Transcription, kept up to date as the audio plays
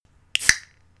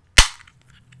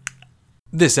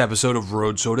This episode of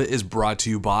Road Soda is brought to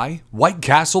you by White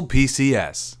Castle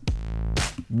PCS.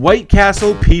 White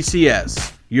Castle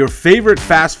PCS, your favorite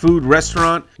fast food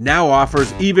restaurant, now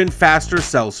offers even faster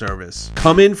cell service.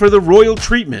 Come in for the royal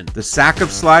treatment, the sack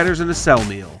of sliders and a cell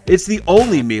meal. It's the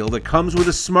only meal that comes with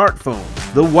a smartphone,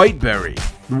 the Whiteberry.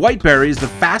 The Whiteberry is the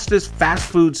fastest fast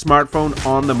food smartphone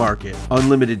on the market.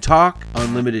 Unlimited talk,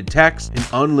 unlimited text, and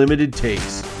unlimited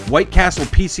taste. White Castle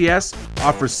PCS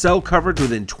offers cell coverage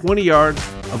within 20 yards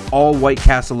of all White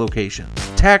Castle locations.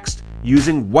 Text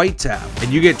using WhiteTap,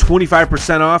 and you get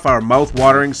 25% off our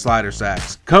mouth-watering slider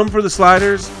sacks. Come for the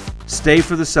sliders, stay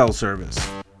for the cell service.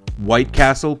 White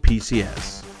Castle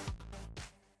PCS.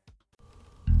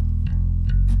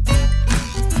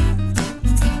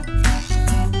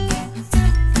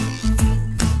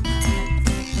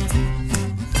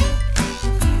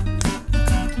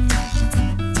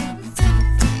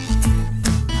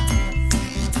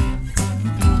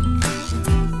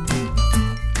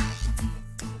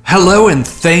 Hello and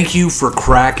thank you for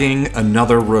cracking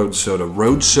another Road Soda.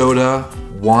 Road Soda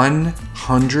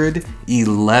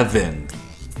 111.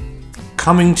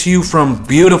 Coming to you from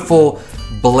beautiful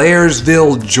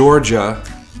Blairsville, Georgia.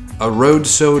 A Road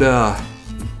Soda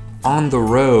on the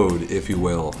road, if you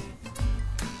will.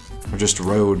 Or just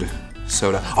Road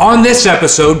Soda. On this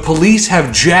episode, police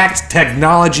have jacked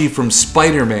technology from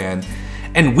Spider-Man,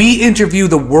 and we interview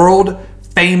the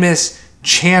world-famous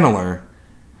channeler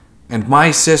and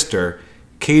my sister,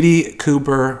 Katie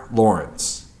Cooper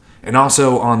Lawrence. And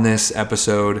also on this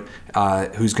episode,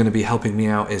 who's going to be helping me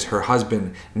out is her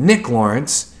husband, Nick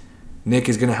Lawrence. Nick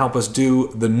is going to help us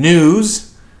do the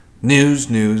news,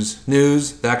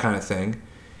 that kind of thing.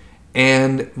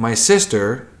 And my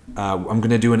sister, I'm going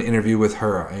to do an interview with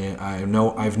her.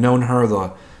 I've known her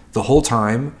the whole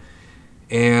time,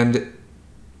 and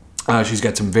she's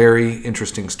got some very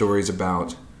interesting stories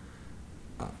about,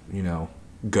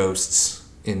 ghosts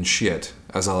in shit,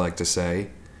 as I like to say.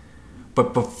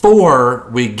 But before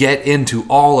we get into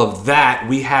all of that,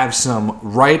 we have some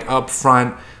right up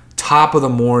front, top of the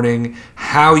morning,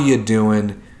 how you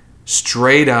doing,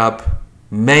 straight up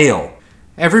mail.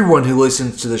 Everyone who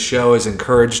listens to the show is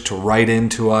encouraged to write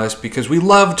into us because we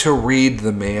love to read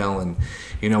the mail and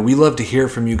we love to hear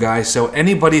from you guys. So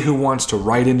anybody who wants to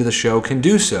write into the show can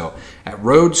do so at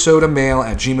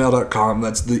roadsodamail@gmail.com.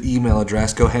 That's the email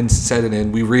address. Go ahead and set it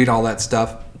in. We read all that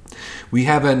stuff. We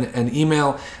have an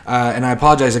email, and I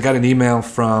apologize. I got an email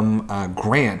from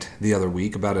Grant the other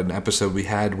week about an episode we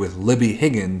had with Libby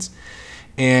Higgins,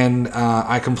 and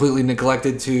I completely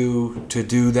neglected to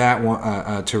do that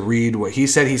one, to read what he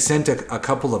said. He sent a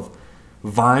couple of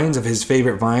vines of his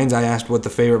favorite vines. I asked what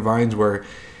the favorite vines were.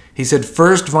 He said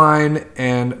first vine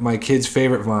and my kid's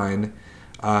favorite vine,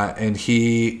 and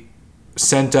he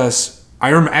sent us.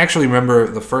 I actually remember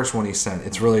the first one he sent.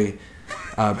 It's really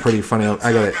pretty funny.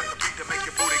 I got it.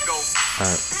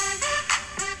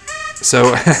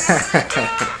 So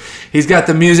he's got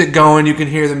the music going. You can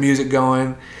hear the music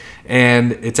going,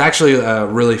 and it's actually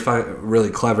really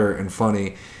clever and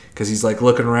funny because he's like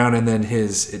looking around, and then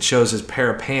it shows his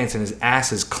pair of pants, and his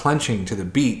ass is clenching to the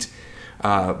beat.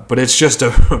 But it's just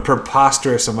a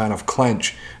preposterous amount of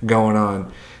clench going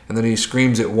on, and then he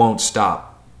screams, "It won't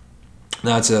stop."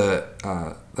 That's a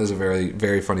very,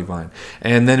 very funny vine.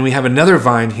 And then we have another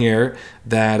vine here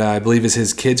that I believe is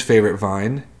his kid's favorite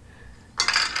vine.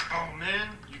 Oh man,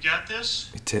 you got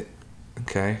this?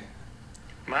 Okay.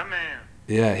 My man.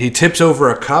 Yeah, he tips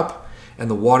over a cup, and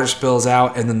the water spills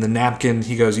out, and then the napkin.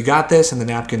 He goes, "You got this," and the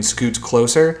napkin scoots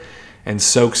closer and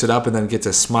soaks it up, and then gets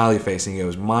a smiley face, and he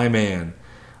goes, "My man."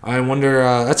 I wonder.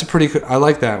 That's a pretty. I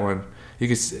like that one.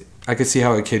 I could see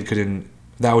how a kid could.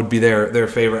 That would be their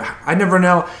favorite. I never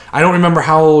know. I don't remember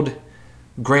how old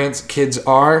Grant's kids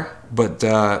are, but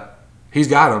he's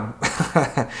got them.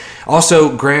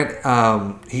 Also, Grant.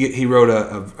 He wrote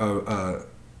a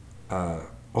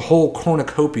whole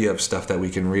cornucopia of stuff that we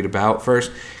can read about.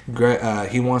 First,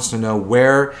 he wants to know,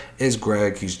 where is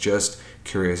Greg? He's just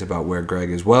curious about where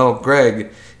Greg is. Well,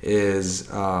 Greg is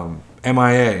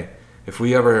MIA. If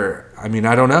we ever, I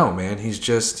don't know, man. He's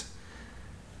just,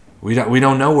 we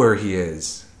don't know where he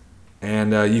is,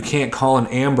 and you can't call an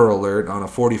Amber Alert on a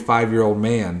 45-year-old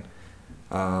man.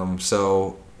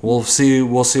 So we'll see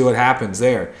what happens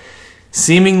there.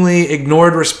 Seemingly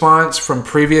ignored response from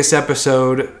previous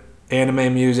episode.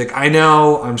 Anime music. I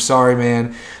know. I'm sorry,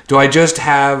 man. Do I just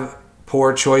have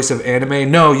poor choice of anime?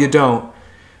 No, you don't.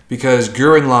 Because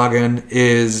Gurren Lagann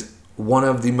is one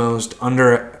of the most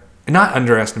not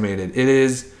underestimated. It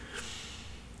is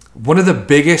one of the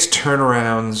biggest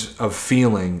turnarounds of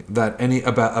feeling that any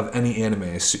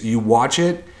anime. So you watch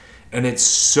it, and it's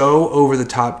so over the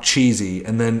top cheesy.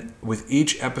 And then with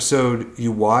each episode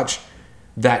you watch,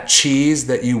 that cheese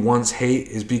that you once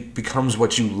hate becomes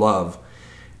what you love.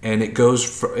 And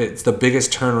it's the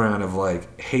biggest turnaround of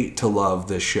like hate to love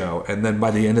this show. And then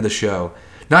by the end of the show,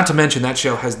 not to mention that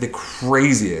show has the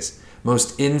craziest,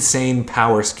 most insane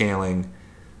power scaling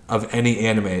of any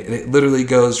anime. It literally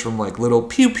goes from like little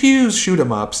pew-pews, shoot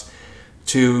 'em ups,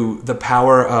 to the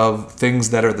power of things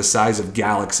that are the size of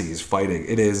galaxies fighting.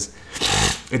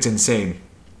 It's insane.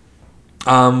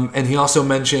 And he also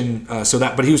mentioned,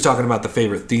 but he was talking about the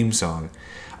favorite theme song.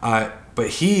 But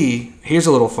here's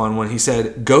a little fun one. He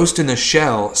said, Ghost in the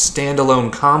Shell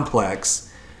Standalone Complex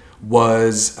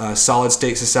was a Solid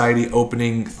State Society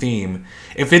opening theme.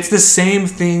 If it's the same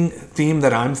theme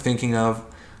that I'm thinking of,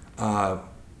 I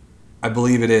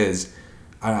believe it is.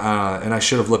 And I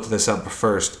should have looked this up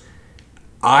first.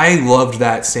 I loved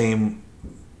that same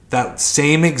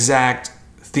exact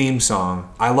theme song.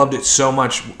 I loved it so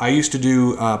much. I used to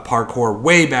do parkour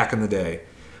way back in the day.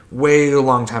 Way a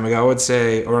long time ago, I would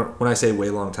say, or when I say way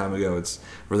long time ago, it's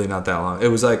really not that long. It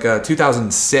was like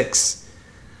 2006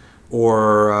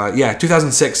 or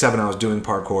 2006-07. I was doing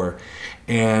parkour,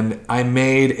 and I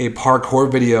made a parkour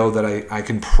video that I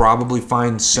can probably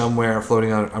find somewhere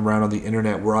floating around on the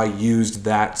internet where I used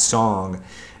that song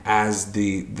as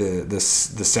the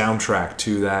soundtrack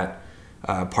to that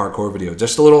parkour video.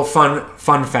 Just a little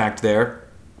fun fact there.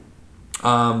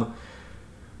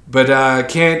 But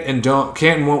can't and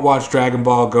won't watch Dragon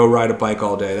Ball, go ride a bike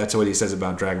all day. That's what he says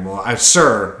about Dragon Ball.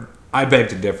 I beg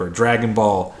to differ. Dragon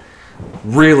Ball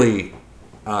really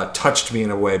touched me in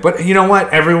a way. But you know what,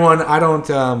 everyone, I don't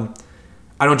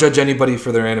judge anybody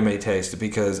for their anime taste,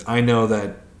 because I know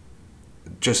that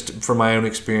just from my own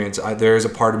experience, there is a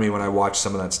part of me when I watch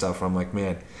some of that stuff where I'm like,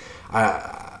 man,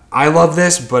 I love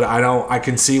this, but I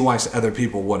can see why other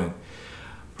people wouldn't.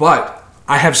 But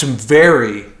I have some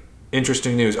very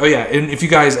interesting news. Oh yeah, and if you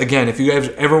guys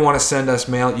ever want to send us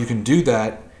mail, you can do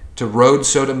that to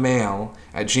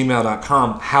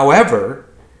roadsodamail@gmail.com. However,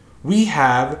 we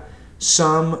have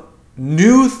some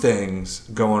new things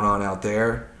going on out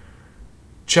there.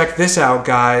 Check this out,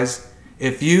 guys.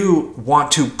 If you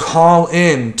want to call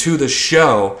in to the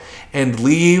show and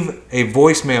leave a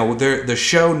voicemail, the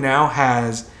show now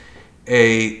has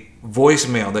a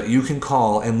voicemail that you can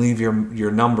call and leave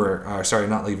your number.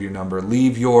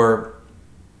 Leave your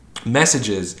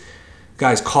messages.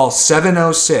 Guys, call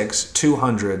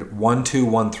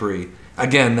 706-200-1213.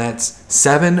 Again, that's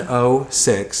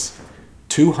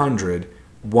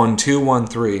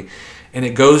 706-200-1213. And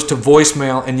it goes to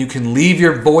voicemail, and you can leave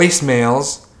your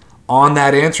voicemails on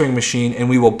that answering machine, and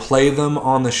we will play them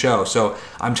on the show. So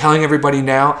I'm telling everybody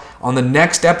now, on the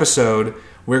next episode,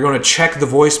 we're going to check the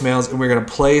voicemails, and we're going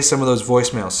to play some of those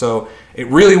voicemails. So it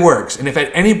really works. And if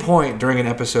at any point during an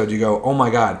episode you go, oh my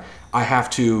God, I have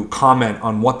to comment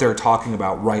on what they're talking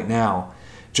about right now,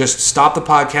 just stop the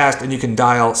podcast and you can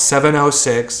dial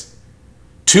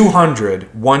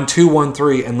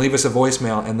 706-200-1213 and leave us a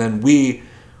voicemail. And then you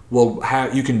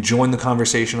can join the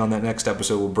conversation on that next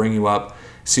episode. We'll bring you up,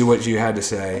 see what you had to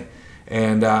say.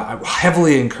 And I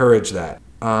heavily encourage that.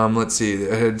 Let's see.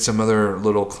 I had some other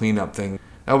little cleanup thing.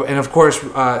 Oh, and of course,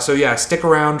 stick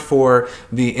around for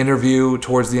the interview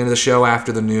towards the end of the show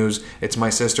after the news. It's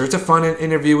my sister. It's a fun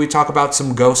interview. We talk about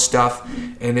some ghost stuff,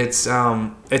 and it's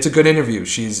a good interview.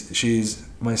 She's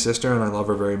my sister, and I love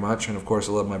her very much. And of course,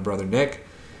 I love my brother Nick,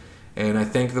 and I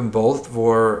thank them both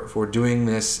for doing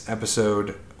this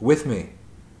episode with me.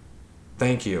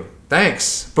 Thank you.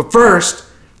 Thanks. But first,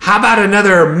 how about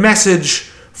another message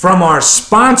from our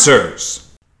sponsors?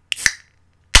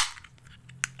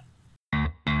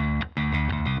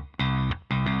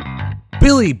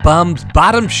 Billy Bum's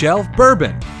Bottom Shelf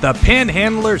Bourbon, the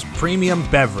Panhandler's premium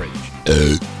beverage.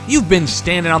 You've been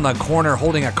standing on the corner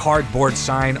holding a cardboard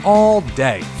sign all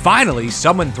day. Finally,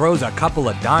 someone throws a couple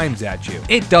of dimes at you.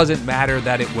 It doesn't matter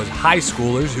that it was high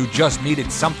schoolers who just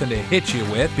needed something to hit you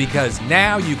with, because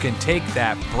now you can take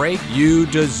that break you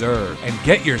deserve and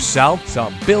get yourself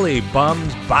some Billy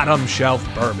Bum's Bottom Shelf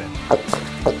Bourbon.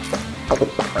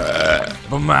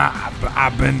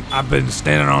 I've been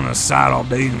standing on the side all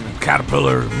day, and the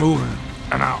caterpillar is moving,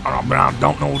 and I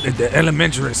don't know the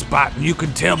elementary spot, and you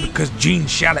can tell because Gene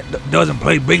Shalit doesn't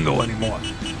play bingo anymore.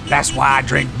 That's why I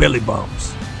drink Billy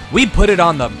Bums. We put it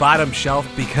on the bottom shelf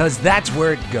because that's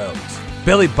where it goes.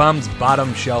 Billy Bum's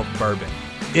Bottom Shelf Bourbon.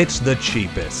 It's the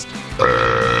cheapest.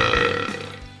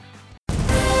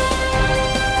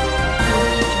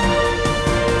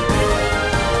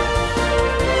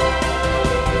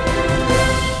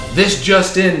 This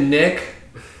just in, Nick.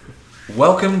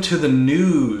 Welcome to the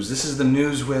news. This is the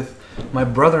news with my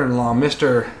brother-in-law,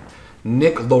 Mr.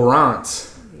 Nick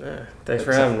Lawrence. Yeah, thanks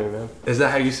for having me, man. Is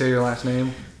that how you say your last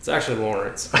name? It's actually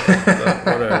Lawrence. But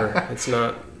whatever. It's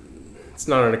not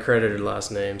an accredited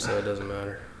last name, so it doesn't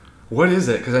matter. What is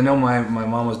it? Because I know my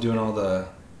mom was doing all the...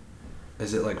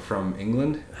 Is it like from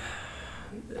England?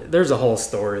 There's a whole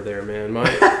story there, man.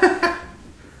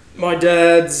 My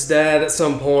dad's dad at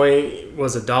some point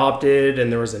was adopted,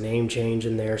 and there was a name change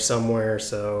in there somewhere.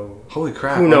 So Holy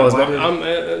crap! who knows? Why But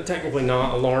I'm technically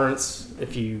not a Lawrence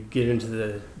if you get into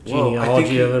the Whoa,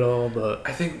 genealogy of it all. But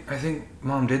I think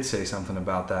Mom did say something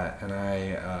about that, and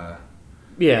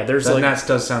yeah, there's that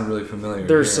does sound really familiar.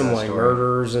 there's hearing some that like story.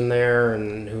 murderers in there,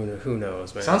 and who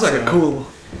knows, man. Sounds like a cool.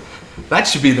 That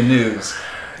should be the news.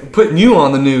 I'm putting you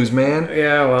on the news, man.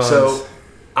 Yeah, well. So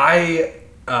I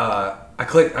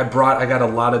got a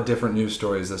lot of different news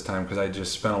stories this time because I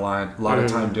just spent a lot of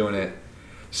time doing it.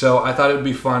 So I thought it would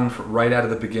be fun right out of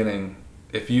the beginning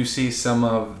if you see some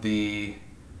of the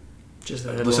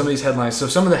some of these headlines. So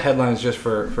some of the headlines just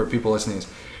for people listening is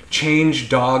change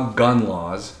dog gun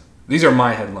laws. These are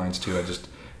my headlines too.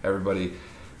 Everybody.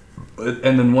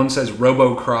 And then one says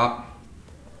RoboCrop.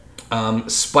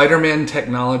 Spider-Man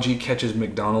technology catches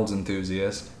McDonald's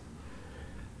enthusiast.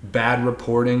 Bad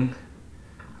reporting.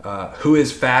 Who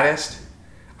is fattest?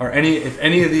 If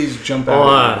any of these jump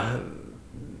out?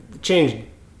 Change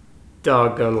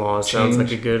dog gun law sounds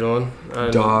like a good one.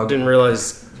 I didn't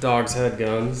realize dogs had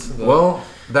guns. But. Well,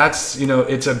 that's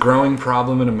it's a growing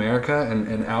problem in America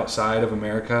and outside of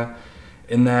America,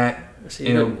 in that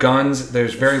guns.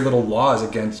 There's very little laws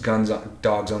against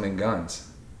dogs owning guns.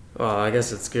 Well, I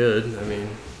guess it's good. I mean,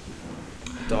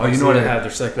 dogs need to have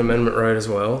their Second Amendment right as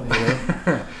well. You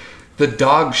know? The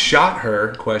dog shot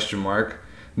her, ?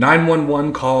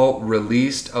 911 call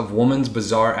released of woman's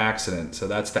bizarre accident. So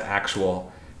that's the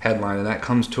actual headline. And that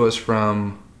comes to us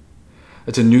from,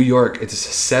 it's in New York. It's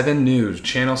 7 News,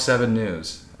 Channel 7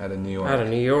 News out of New York. Out of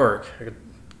New York.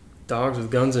 Dogs with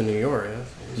guns in New York. Yeah.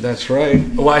 That's right.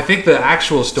 Well, I think the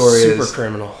actual story is...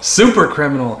 Super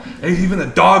criminal. And even the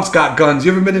dogs got guns.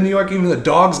 You ever been to New York? Even the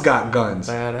dogs got guns.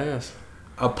 Badass.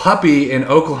 A puppy in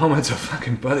Oklahoma, it's a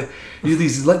fucking brother.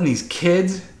 Letting these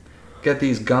kids get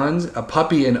these guns. A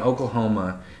puppy in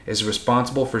Oklahoma is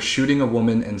responsible for shooting a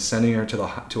woman and sending her to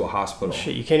a hospital.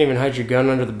 Shit, you can't even hide your gun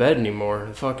under the bed anymore.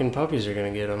 The fucking puppies are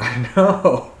gonna get them. I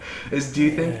know. Do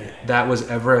you think that was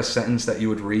ever a sentence that you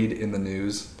would read in the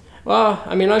news? Well,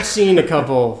 I mean, I've seen a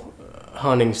couple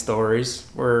hunting stories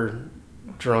where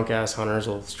drunk-ass hunters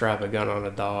will strap a gun on a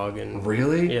dog and...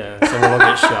 Really? Yeah, someone will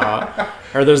get shot.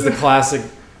 Or there's the classic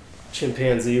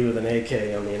chimpanzee with an AK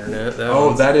on the internet.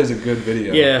 That is a good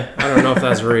video. Yeah, I don't know if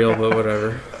that's real, but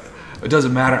whatever. It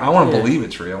doesn't matter. I want to believe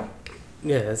it's real.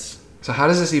 Yeah, it's... So how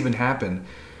does this even happen?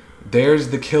 There's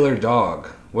the killer dog.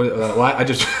 I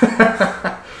just...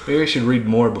 Maybe I should read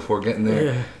more before getting there.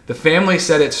 Yeah. The family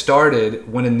said it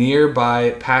started when a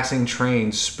nearby passing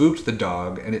train spooked the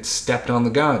dog and it stepped on the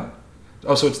gun.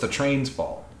 Oh, so it's the train's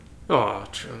fault. Oh,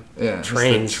 yeah,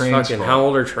 trains. Fucking fault. how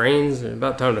old are trains?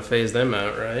 About time to phase them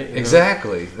out, right?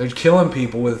 Exactly. They're killing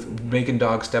people with making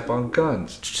dogs step on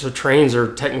guns. So trains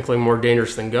are technically more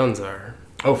dangerous than guns are.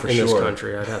 Oh, for in sure. In this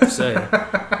country, I'd have to say.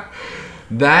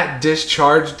 That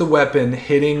discharged the weapon,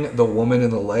 hitting the woman in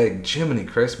the leg. Jiminy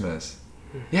Christmas.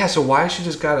 Yeah, so why she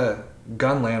just got a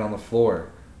gun laying on the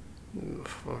floor?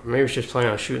 Maybe she's planning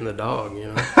on shooting the dog,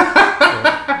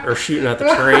 or shooting at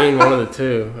the train, one of the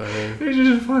two. I mean,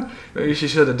 maybe she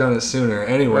should have done it sooner.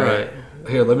 Anyway, right.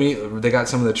 Here, they got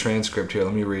some of the transcript here.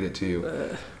 Let me read it to you.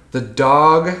 The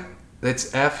dog,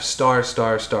 it's F******.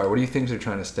 What do you think they're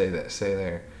trying to say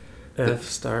there?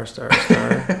 F******.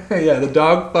 Yeah, the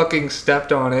dog fucking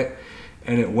stepped on it,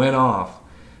 and it went off.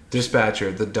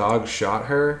 Dispatcher, the dog shot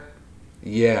her?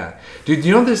 Yeah. Dude,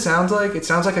 you know what this sounds like? It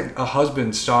sounds like a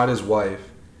husband shot his wife,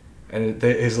 and it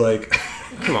is like...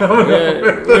 Come on,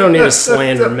 man. We don't need to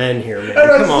slander men here, man.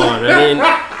 Come on. I mean,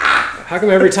 how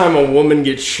come every time a woman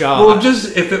gets shot... Well,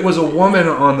 just if it was a woman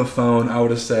on the phone, I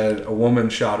would have said a woman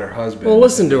shot her husband. Well,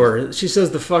 listen to her. She says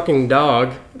the fucking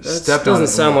dog. That doesn't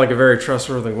sound like a very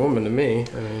trustworthy woman to me.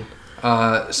 I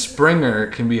mean... Springer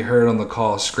can be heard on the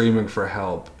call screaming for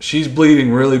help. She's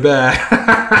bleeding really bad.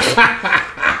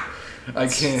 I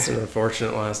can't. It's an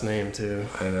unfortunate last name, too.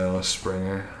 I know,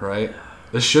 Springer, right?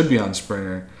 This should be on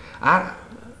Springer.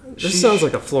 This sounds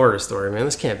like a Florida story, man.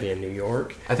 This can't be in New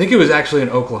York. I think it was actually in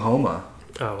Oklahoma.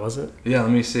 Oh, was it? Yeah,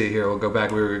 let me see. Here, we'll go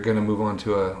back. We were going to move on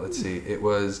to let's see. It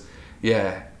was,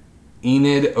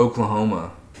 Enid,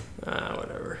 Oklahoma.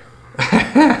 Whatever.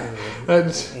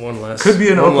 One less. Could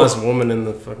be one less woman in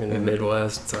the fucking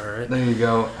Midwest. It's all right. There you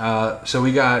go. So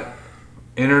we got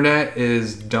internet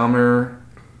is dumber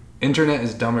Internet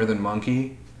is dumber than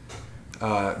monkey.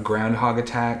 Groundhog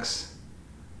attacks.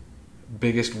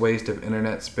 Biggest waste of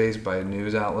internet space by a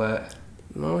news outlet.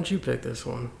 Why don't you pick this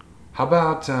one? How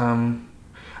about,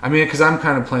 because I'm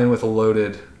kind of playing with a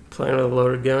loaded Playing with a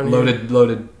loaded gun? deck.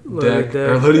 Loaded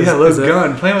Or loaded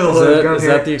gun. Playing with a loaded gun Is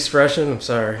here. that the expression? I'm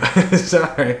sorry.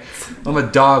 Sorry. I'm a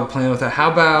dog playing with that.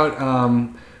 How about,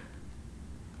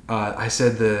 I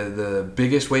said the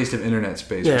biggest waste of internet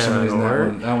space. Yeah, For some reason, that'll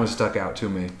work. that one stuck out to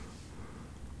me.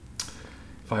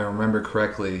 If I remember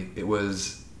correctly, it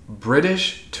was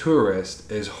British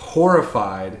tourist is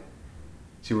horrified.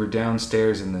 See, we're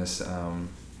downstairs in this.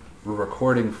 We're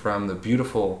recording from the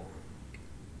beautiful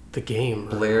The game.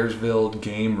 Blairsville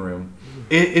game room.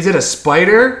 Is it a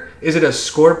spider? Is it a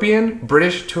scorpion?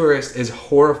 British tourist is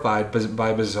horrified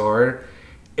by bizarre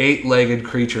 8-legged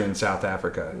creature in South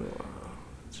Africa.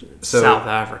 So, South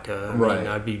Africa. I Right. mean,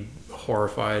 I'd be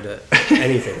horrified at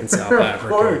anything in South Africa. Of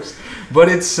course. But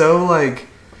it's so like,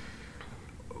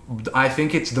 I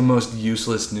think it's the most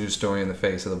useless news story in the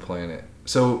face of the planet.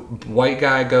 So white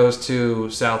guy goes to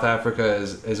South Africa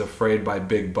is afraid by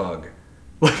big bug.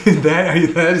 Like that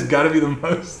has got to be the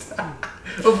most.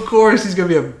 Of course he's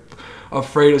gonna be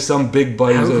afraid of some big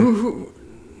bug.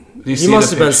 He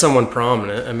must have been someone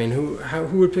prominent. I mean, who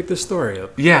would pick this story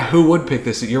up? Yeah, who would pick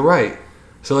this? You're right.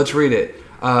 So let's read it.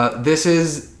 This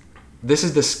is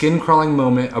the skin-crawling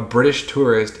moment a British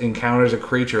tourist encounters a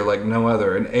creature like no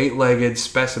other, an 8-legged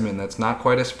specimen that's not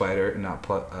quite a spider and not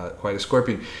quite a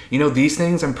scorpion. You know, these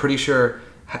things, I'm pretty sure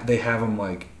they have them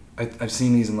like, I've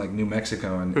seen these in like New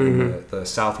Mexico and in the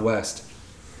Southwest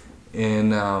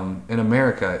in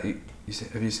America.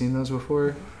 Have you seen those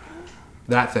before?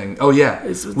 That thing. Oh yeah,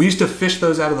 we used to fish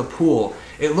those out of the pool.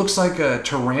 It looks like a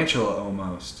tarantula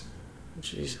almost.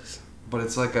 Jesus. But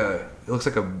it looks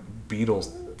like a beetle.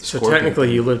 So scorpion technically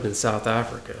thing. you lived in South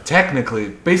Africa. Technically,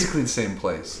 basically the same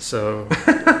place. So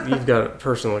you've got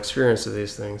personal experience of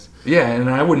these things. Yeah, and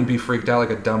I wouldn't be freaked out like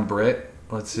a dumb Brit.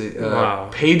 Let's see. Wow.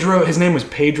 Pedro, his name was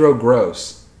Pedro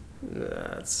Gross.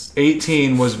 That's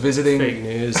 18, was visiting. fake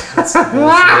news. That's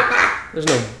bullshit. There's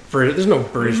no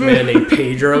British man named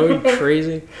Pedro. Are you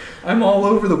crazy? I'm all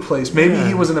over the place. Maybe Yeah.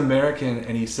 he was an American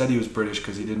and he said he was British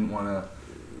because he didn't want to.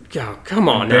 Oh, come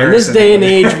on, now. In this day and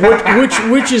age,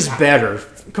 which is better?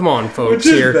 Come on, folks. Which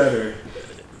is here. better?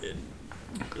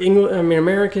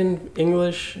 American,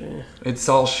 English. It's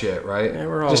all shit, right? Yeah,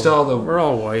 we're all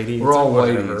whitey. We're all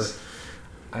whatever. whiteys.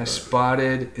 I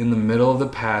spotted in the middle of the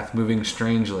path moving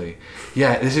strangely.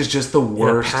 Yeah, this is just the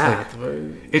worst. Path.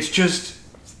 It's just,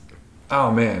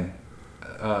 oh man,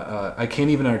 I can't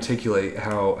even articulate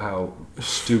how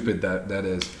stupid that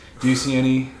is. Do you see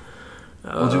any?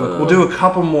 We'll do a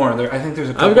couple more. I think there's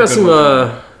a couple. I've got good some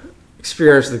ones.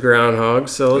 experience with the groundhog,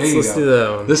 so There you let's go. do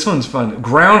that one. This one's fun.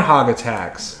 Groundhog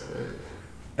attacks.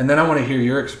 And then I want to hear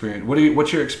your experience.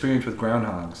 What's your experience with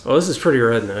groundhogs? Well, this is pretty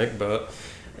redneck, but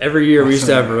every year we used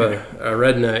to have a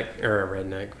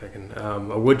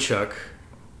woodchuck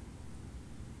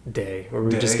day where we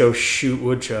would just go shoot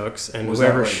woodchucks, and Was that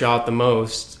whoever like- shot the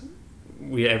most,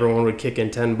 everyone would kick in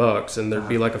 $10, and there'd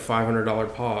be like a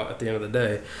 $500 pot at the end of the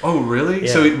day. Oh, really?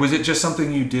 Yeah. So was it just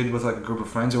something you did with like a group of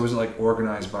friends, or was it like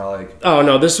organized by like? Oh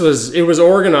no, it was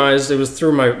organized. It was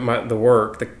through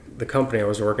the company I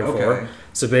was working Okay. for.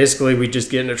 So basically, we just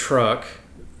get in a truck,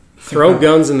 throw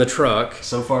guns in the truck.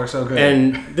 So far, so good.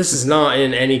 And this is not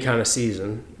in any kind of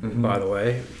season, by the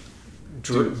way.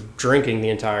 Drinking the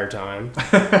entire time.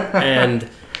 And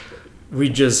we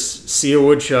just see a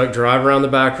woodchuck, drive around the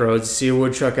back roads, see a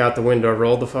woodchuck out the window,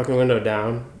 roll the fucking window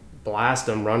down, blast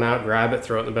them, run out, grab it,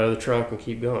 throw it in the bed of the truck, and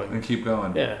keep going. and keep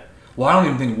going. Yeah. Well, I don't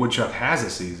even think woodchuck has a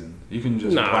season. You can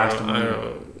just No, blast them. I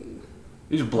don't.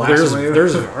 You just blast them.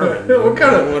 There's vermin. What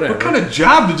Whatever. kind of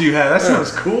job did you have? That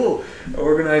sounds cool.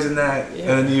 Organizing that,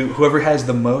 Yeah. and then whoever has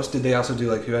the most. Did they also do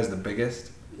like who has the biggest?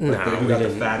 No, who we got the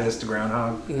didn't. fattest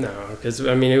groundhog? No, because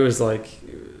I mean it was like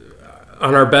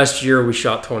on our best year we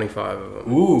shot 25 of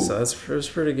them. Ooh. So it was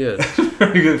pretty good.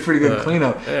 Pretty good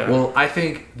cleanup. yeah. Well, I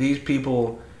think these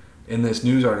people in this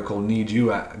news article need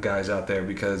you guys out there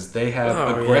because they have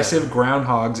Oh, aggressive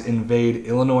groundhogs invade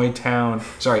Illinois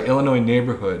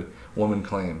neighborhood. Woman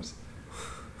claims.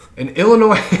 An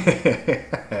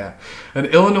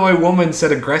Illinois woman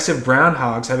said aggressive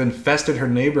groundhogs have infested her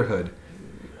neighborhood.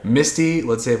 Misty,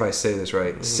 let's say if I say this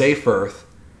right, Seyfirth,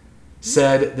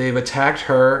 said they've attacked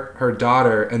her, her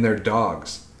daughter, and their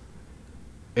dogs.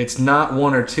 It's not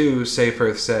one or two,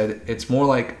 Seyfirth said. It's more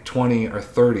like 20 or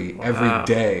 30 every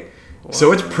day.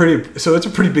 So it's a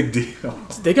pretty big deal.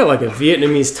 They got like a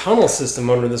Vietnamese tunnel system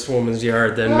under this woman's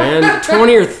yard then, man.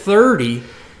 20 or 30.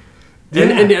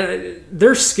 And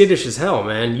they're skittish as hell,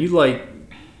 man.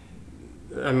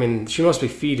 I mean, she must be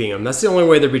feeding them. That's the only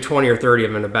way there'd be 20 or 30 of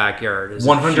them in the backyard.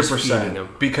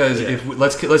 100%. Because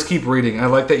let's keep reading. I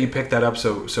like that you picked that up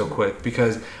so quick,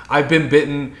 because I've been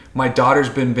bitten. My daughter's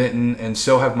been bitten, and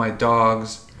so have my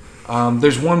dogs.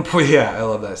 There's one point. Yeah, I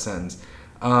love that sentence.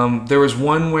 There was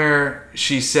one where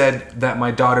she said that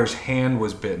my daughter's hand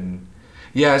was bitten.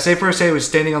 Yeah, say was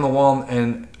standing on the wall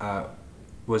and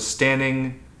was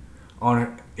standing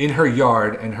in her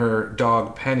yard, and her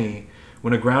dog Penny,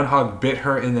 when a groundhog bit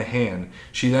her in the hand.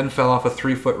 She then fell off a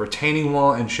 3-foot retaining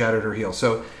wall and shattered her heel.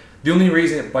 So the only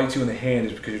reason it bites you in the hand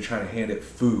is because you're trying to hand it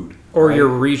food. Or right? you're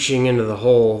reaching into the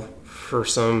hole for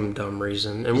some dumb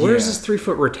reason. And where's this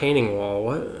 3-foot retaining wall?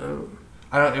 What?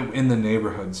 I don't. In the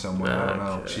neighborhood somewhere. I don't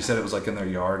know. Okay. She said it was like in their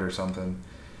yard or something.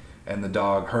 And the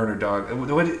dog, her and her dog.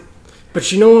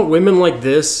 But you know what? Women like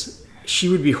this, she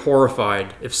would be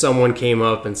horrified if someone came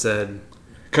up and said,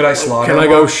 could I slaughter Can them I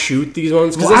go all? shoot these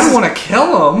ones? Well, I don't want to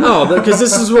kill them. No, because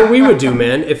this is what we would do,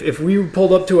 man. If we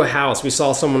pulled up to a house, we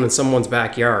saw someone in someone's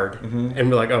backyard, and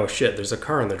we're like, oh shit, there's a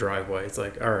car in the driveway. It's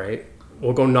like, all right,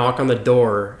 we'll go knock on the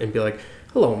door and be like,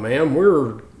 hello, ma'am,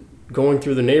 we're going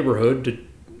through the neighborhood to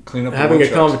Clean up having the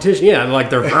a competition. Yeah, like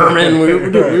they're vermin.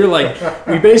 we were like,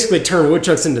 we basically turned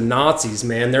woodchucks into Nazis,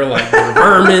 man. They're like, they're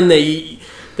vermin. They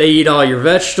eat all your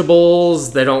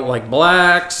vegetables. They don't like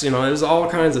blacks. You know, there's all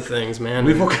kinds of things, man.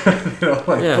 People don't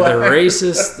like yeah, blacks. they're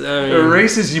racist. I mean, They're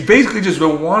racist. You basically just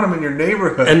don't want them in your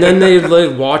neighborhood. and then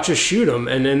they'd watch us shoot them.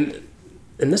 And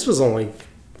this was only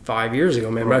 5 years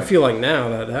ago, man. But I feel like now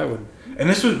that would. And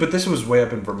this was way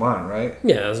up in Vermont, right?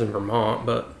 Yeah, it was in Vermont,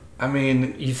 but I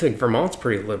mean, you think Vermont's a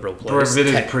pretty liberal place. It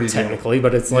is pretty technically,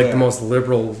 but it's like Yeah. the most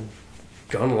liberal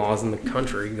gun laws in the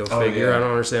country. Go figure. yeah. I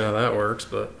don't understand how that works,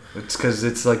 but it's because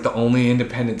it's like the only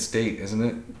independent state, isn't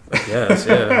it? yes,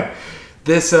 yeah.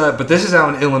 But this is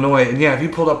out in Illinois, and yeah, if you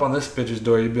pulled up on this bitch's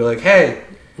door, you'd be like, "Hey,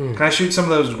 can I shoot some of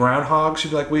those groundhogs?" She'd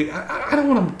be like, "Wait, I don't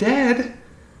want them dead."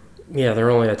 Yeah, they're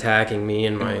only attacking me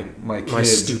and my my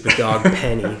kids. stupid dog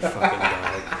Penny. Fucking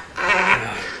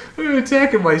dog. They're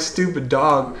attacking my stupid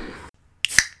dog.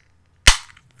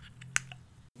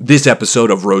 This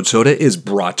episode of Road Soda is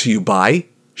brought to you by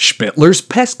Schmittler's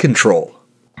Pest Control.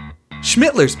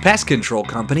 Schmittler's Pest Control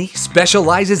Company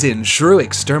specializes in shrew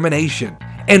extermination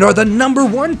and are the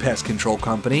 #1 pest control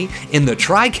company in the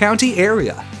Tri-County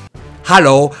area.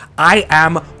 Hello, I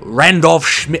am Randolph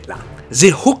Schmittler. The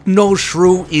hook-nosed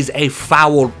shrew is a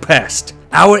foul pest.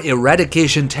 Our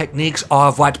eradication techniques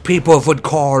are what people would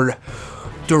call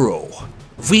thorough.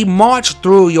 We march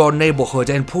through your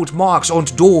neighborhood and put marks on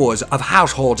doors of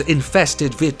households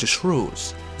infested with the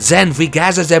shrews. Then we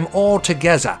gather them all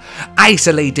together,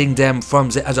 isolating them from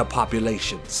the other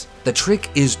populations. The trick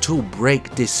is to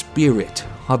break the spirit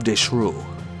of the shrew.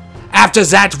 After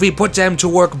that, we put them to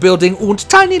work building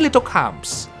tiny little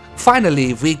camps.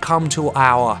 Finally, we come to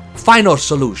our final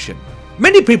solution.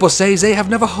 Many people say they have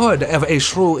never heard of a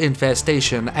shrew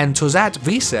infestation, and to that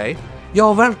we say,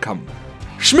 you're welcome.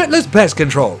 Schmittler's Pest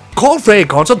Control. Call for a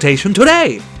consultation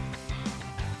today.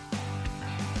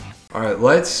 All right,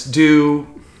 let's do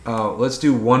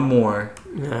one more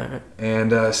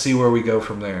and see where we go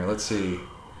from there. Let's see.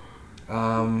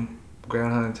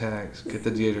 Groundhog attacks. Get the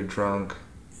gator drunk.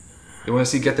 You want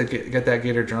to see get that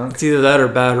gator drunk? It's either that or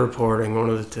bad reporting,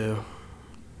 one of the two.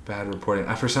 Bad reporting.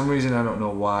 For some reason, I don't know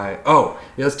why. Oh,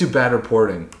 yeah, let's do bad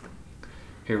reporting.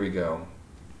 Here we go.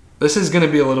 This is going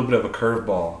to be a little bit of a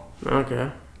curveball.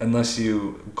 Okay. Unless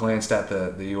you glanced at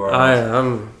the URL.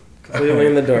 I'm completely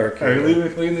in the dark. All right,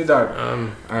 leave me in the dark.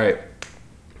 All right.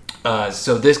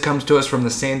 So this comes to us from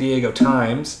the San Diego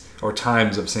Times, or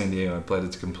Times of San Diego, but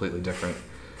it's completely different.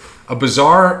 A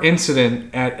bizarre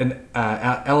incident at an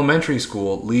elementary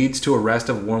school leads to arrest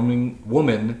of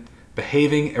woman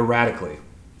behaving erratically.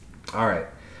 All right.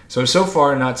 So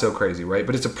far, not so crazy, right?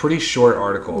 But it's a pretty short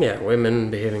article. Yeah,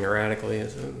 women behaving erratically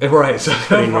is a Right. So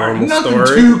pretty normal nothing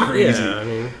story. too crazy. Yeah, I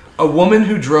mean, A woman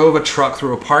who drove a truck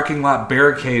through a parking lot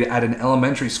barricade at an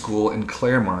elementary school in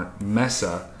Claremont,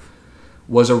 Mesa,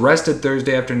 was arrested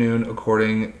Thursday afternoon,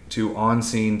 according to On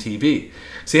Scene TV.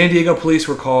 San Diego police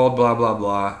were called, blah, blah,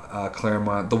 blah,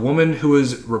 Claremont. The woman who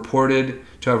was reported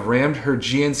to have rammed her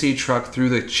GNC truck through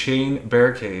the chain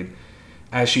barricade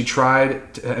as she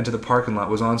tried to enter the parking lot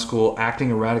was on school acting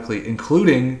erratically,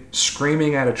 including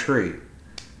screaming at a tree.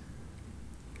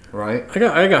 Right?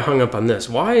 I got hung up on this.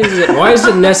 Why is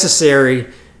it necessary?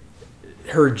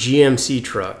 Her GMC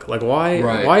truck, like why?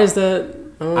 Right. Why is that?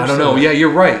 I don't know. Yeah,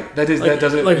 you're right. That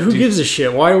doesn't like who gives a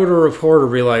shit? Why would a reporter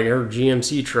be like her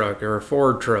GMC truck or a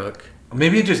Ford truck?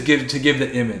 Maybe just give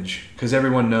the image, because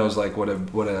everyone knows like what a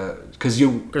because so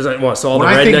all the when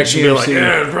I think rednecks should be like, GMC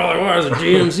yeah, it probably was a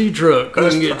GMC truck.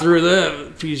 Couldn't get through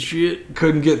that piece of shit.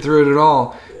 couldn't get through it at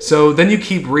all. So then you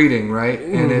keep reading, right?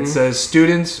 And it says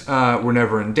students were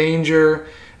never in danger.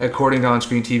 According to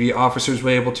on-screen TV, officers were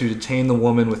able to detain the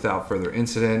woman without further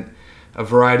incident. A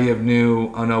variety of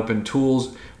new unopened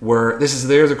tools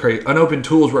unopened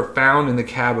tools were found in the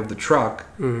cab of the truck.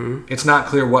 Mm-hmm. It's not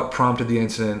clear what prompted the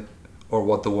incident or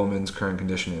what the woman's current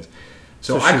condition is.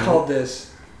 So I called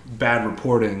this bad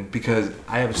reporting because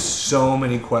I have so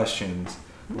many questions.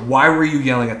 Why were you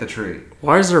yelling at the tree?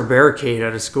 Why is there a barricade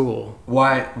at a school?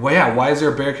 Why is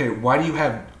there a barricade? Why do you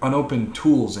have unopened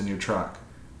tools in your truck?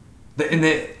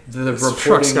 The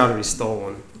truck's got to be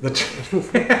stolen.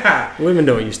 Women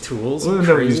don't use tools. Women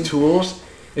don't use tools.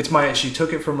 She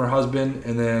took it from her husband,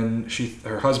 and then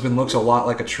her husband looks a lot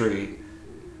like a tree.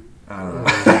 I don't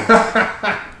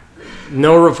know.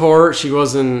 No report. She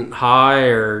wasn't high,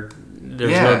 or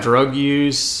there's no drug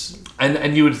use.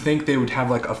 And you would think they would have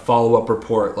like a follow-up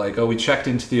report, like, oh, we checked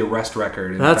into the arrest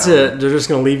record. That's it. They're just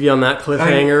going to leave you on that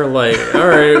cliffhanger. Like, all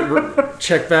right,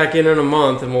 check back in a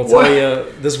month, and we'll tell you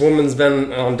this woman's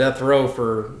been on death row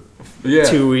for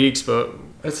 2 weeks. But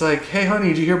it's like, hey, honey,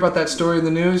 did you hear about that story in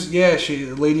the news? Yeah,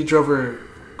 the lady drove her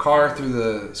car through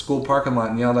the school parking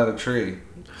lot and yelled at a tree.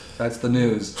 That's the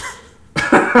news.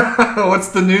 What's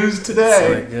the news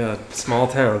today? It's like, small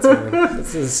towns, man.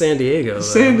 It's in San Diego.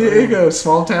 San Diego,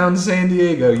 small town San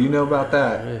Diego. You know about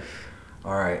that.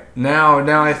 All right.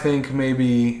 Now I think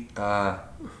maybe,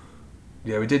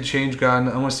 we did change God.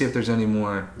 I want to see if there's any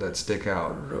more that stick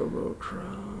out.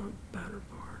 RoboCrop, Batter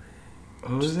Party.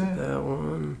 Who was it? That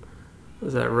one.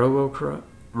 Was that RoboCrop?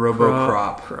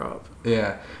 RoboCrop.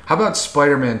 Yeah. How about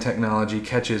Spider-Man technology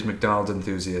catches McDonald's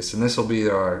enthusiasts? And this will be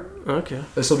the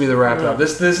wrap up.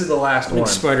 This is the last one.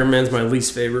 Spider-Man's my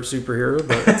least favorite superhero,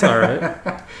 but it's all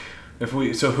right.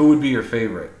 So who would be your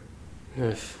favorite?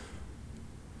 I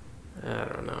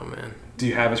don't know, man. Do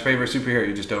you have a favorite superhero? Or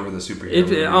you're just over the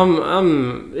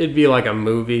superhero? It'd be like a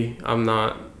movie. I'm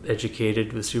not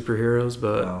educated with superheroes,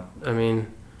 but I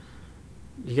mean,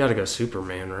 you got to go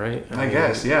Superman, right? I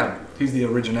guess, yeah. He's the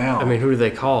original. I mean, who do they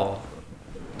call?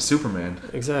 Superman.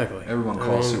 Exactly. Everyone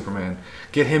calls Superman.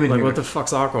 Get him in like, here. what the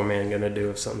fuck's Aquaman gonna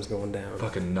do if something's going down?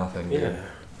 Fucking nothing. Yeah.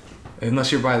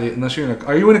 Unless you're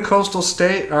are you in a coastal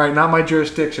state? All right, not my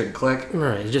jurisdiction. Click.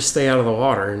 Right. You just stay out of the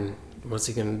water, and what's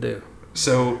he gonna do?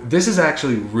 So this is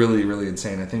actually really, really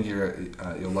insane. I think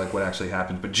you'll like what actually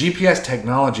happens. But GPS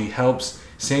technology helps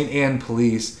St. Anne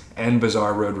police end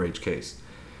bizarre road rage case.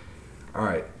 All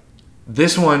right.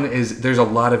 This one there's a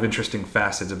lot of interesting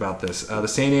facets about this. The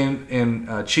St.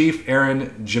 Anne Chief,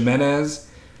 Aaron Jimenez,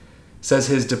 says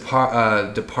his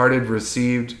department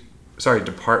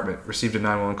received a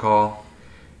 911 call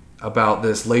about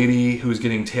this lady who was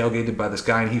getting tailgated by this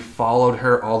guy, and he followed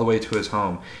her all the way to his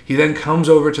home. He then comes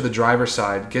over to the driver's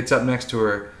side, gets up next to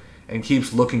her, and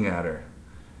keeps looking at her.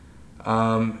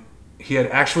 He had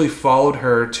actually followed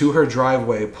her to her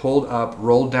driveway, pulled up,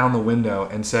 rolled down the window,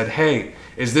 and said, "Hey,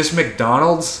 is this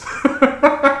McDonald's?"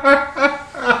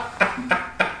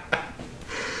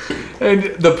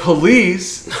 And the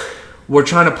police were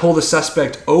trying to pull the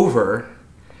suspect over,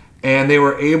 and they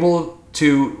were able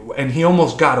to, and he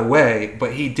almost got away,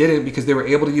 but he didn't because they were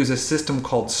able to use a system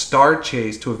called Star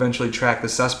Chase to eventually track the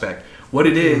suspect. What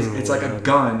it is, it's like a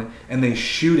gun, and they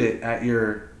shoot it at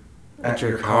your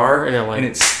car, and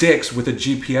it sticks with a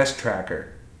GPS tracker.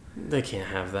 They can't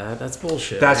have that. That's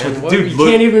bullshit. That's man. You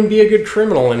can't even be a good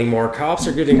criminal anymore. Cops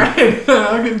are getting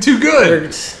I'm getting too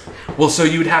good. Well, so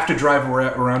you would have to drive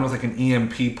around with like an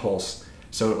EMP pulse.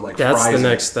 So like that's the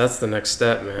next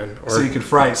step, man. So you could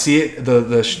fry it. See it.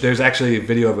 There's actually a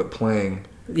video of it playing.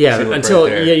 Yeah,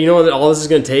 you know what all this is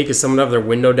going to take is someone to have their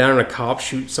window down and a cop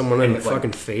shoot someone in the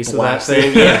fucking face with that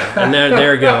thing. Yeah, and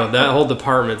there you go. That whole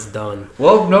department's done.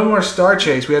 Well, no more Star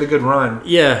Chase. We had a good run.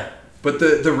 Yeah. But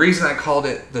the reason I called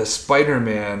it the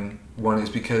Spider-Man one is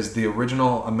because the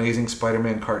original Amazing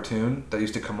Spider-Man cartoon that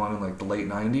used to come on in like the late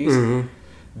 90s,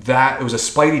 that it was a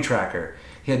Spidey tracker.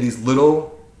 He had these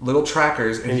little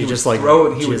trackers, and he just would like throw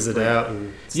it, and he jizz would it out.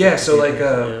 And so like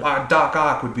Doc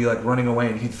Ock would be like running away,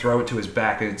 and he'd throw it to his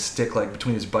back, and it'd stick like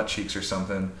between his butt cheeks or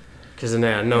something. Because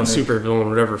no supervillain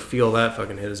would ever feel that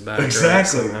fucking hit his back.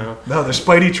 Exactly. No, they're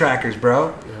Spidey trackers,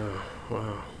 bro. Oh,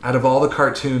 wow. Out of all the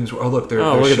cartoons, look, they're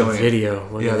look showing at the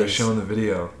video. They're showing the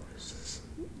video.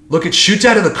 Look, it shoots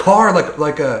out of the car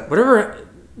like a whatever.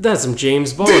 That's some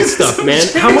James Bond stuff, man.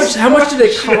 How much did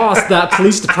it cost that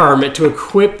police department to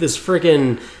equip this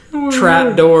freaking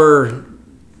trapdoor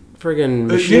friggin'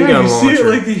 machine gun you launcher. see it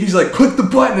like he's like, click the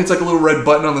button. It's like a little red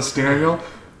button on the steering wheel.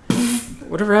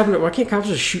 Whatever happened? Why can't cops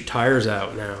just shoot tires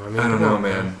out now? I mean, I don't come know, on,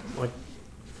 man. Like,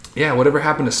 Yeah, whatever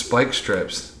happened to spike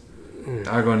strips?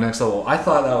 Now going next level. I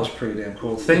thought that was pretty damn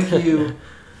cool. Thank you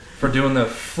for doing the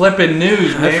flippin'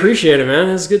 news, I man. appreciate it, man.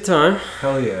 It was a good time.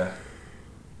 Hell yeah.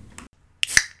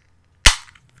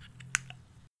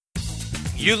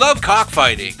 You love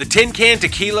cockfighting, the tin can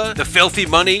tequila, the filthy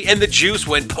money, and the juice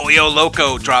when Pollo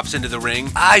Loco drops into the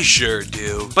ring. I sure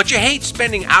do. But you hate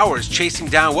spending hours chasing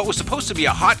down what was supposed to be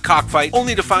a hot cockfight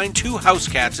only to find 2 house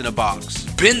cats in a box.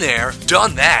 Been there,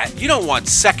 done that. You don't want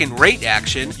second-rate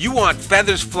action. You want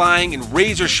feathers flying and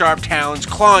razor-sharp talons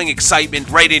clawing excitement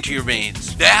right into your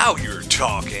veins. Now you're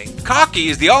talking. Cocky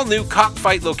is the all-new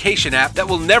cockfight location app that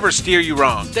will never steer you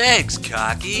wrong. Thanks,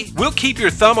 Cocky. We'll keep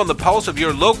your thumb on the pulse of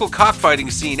your local cockfighting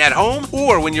scene at home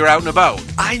or when you're out and about.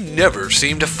 I never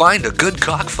seem to find a good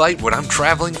cockfight when I'm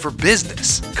traveling for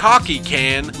business. Cocky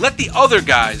can. Let the other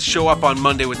guys show up on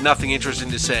Monday with nothing interesting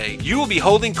to say. You will be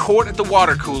holding court at the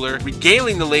water cooler,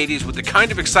 regaling the ladies with the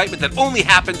kind of excitement that only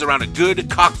happens around a good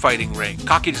cockfighting ring.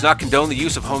 Cocky does not condone the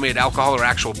use of homemade alcohol or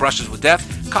actual brushes with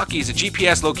death. Cocky is a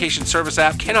GPS location service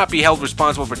app, cannot be held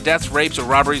responsible for deaths, rapes, or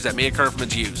robberies that may occur from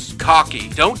its use. Cocky.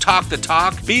 Don't talk the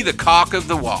talk, be the cock of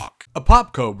the walk. A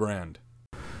Popco brand.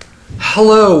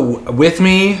 Hello, with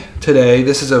me today.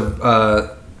 This is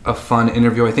a fun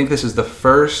interview. I think this is the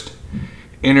first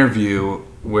interview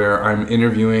where I'm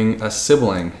interviewing a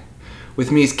sibling.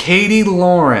 With me is Katie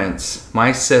Lawrence,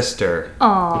 my sister.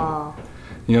 Aww.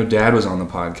 You know, Dad was on the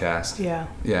podcast. Yeah.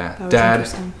 Yeah, That was Dad.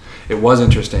 interesting. It was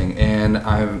interesting, and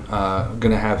I'm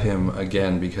gonna have him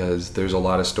again because there's a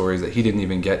lot of stories that he didn't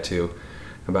even get to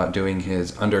about doing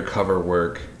his undercover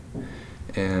work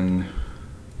in,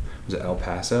 was it El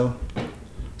Paso?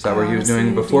 Is that where he was doing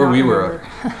Honestly, before do we not were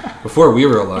remember. before we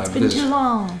were alive? It's been too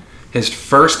long. His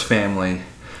first family.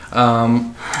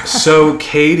 So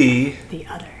Katie The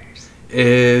others.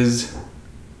 is.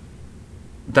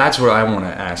 That's what I want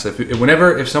to ask.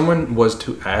 If someone was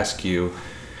to ask you,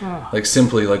 like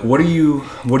simply, like what do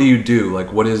you do?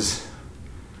 Like what is?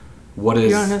 You want to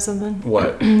know something?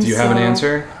 What? Do you have an So-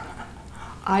 answer?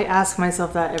 I ask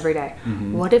myself that every day.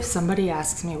 Mm-hmm. What if somebody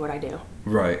asks me what I do?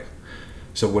 Right.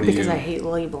 So what do Because you? I hate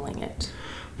labeling it.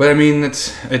 But I mean,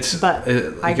 it's. But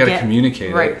you I gotta get,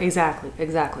 communicate right, it.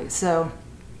 exactly. So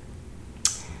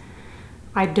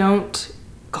I don't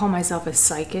call myself a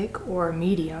psychic or a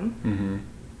medium. Mm-hmm.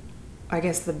 I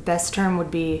guess the best term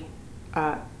would be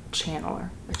channeler.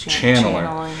 Channeler.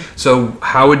 Channeling So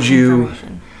how would you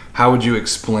information.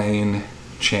 explain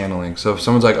channeling? So if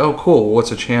someone's like, "Oh, cool,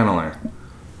 what's a channeler?"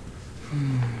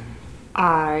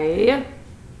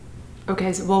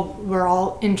 Okay, so well, we're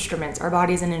all instruments. Our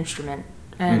body's an instrument,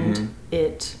 and Mm-hmm.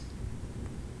 it.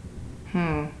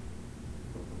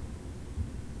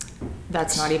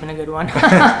 That's not even a good one. All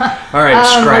right,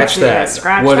 scratch let's see, that.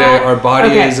 Scratch What that. our body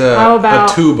Okay, is how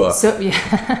about, a tuba. So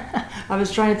yeah, I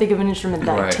was trying to think of an instrument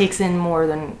that Right. takes in more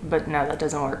than, but no, that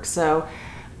doesn't work. So,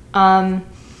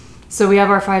 so we have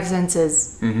our 5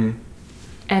 senses,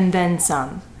 and then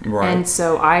some. Right. And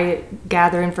so I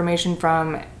gather information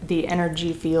from the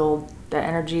energy field, the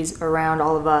energies around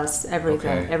all of us,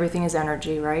 everything. Okay. Everything is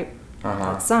energy, right?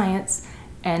 Uh-huh. That's science.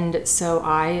 And so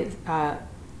I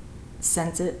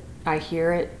sense it, I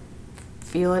hear it,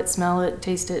 feel it, smell it,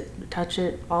 taste it, touch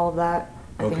it, all of that.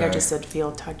 I think I Okay. just said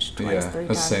feel, touch twice, Yeah, 3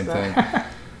 that's the times. same but- thing.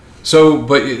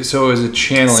 So is it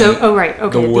channeling? Okay.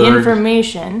 The word-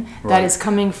 information that Right. is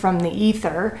coming from the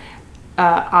ether,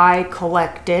 I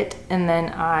collect it and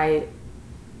then I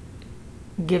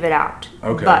give it out.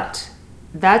 Okay. But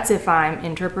that's if I'm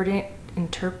interpreting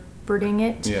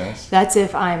it. Yes. That's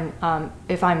if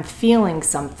I'm feeling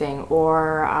something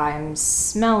or I'm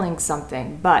smelling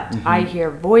something. But Mm-hmm. I hear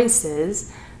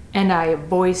voices and I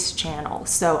voice channel.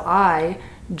 So I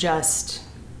just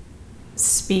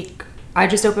speak. I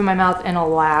just open my mouth and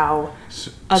allow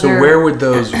So other. where would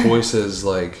those voices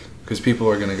because people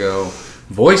are gonna go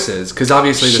voices because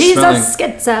obviously the She's smelling. a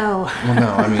schizo. Well,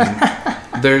 no, I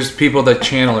mean, there's people that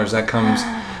channelers that comes.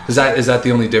 Is that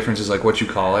the only difference? Is like what you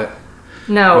call it?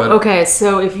 No, But- okay,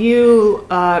 so if you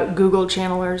Google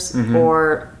channelers Mm-hmm.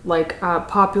 or like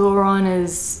popular one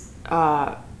is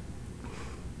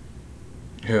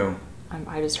Who?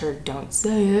 I just heard don't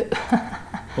say it.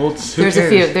 Well, who There's a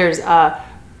cares? few.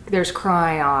 There's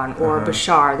Cryon or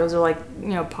Bashar. Those are like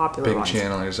popular Big ones.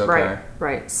 channelers, okay.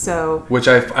 Right. So Which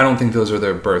I don't think those are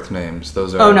their birth names.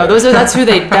 Those are. oh no, that's who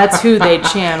they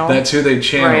channel. That's who they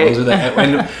channel. Right. Those are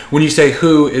and when you say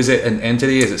who, is it an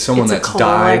entity? Is it someone it's a that's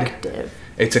died? collective.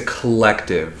 It's a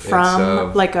collective.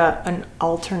 from like an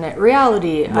alternate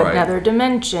reality, Right. another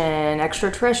dimension,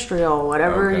 extraterrestrial,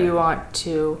 whatever Okay. you want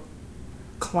to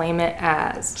claim it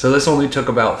as. So this only took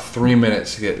about 3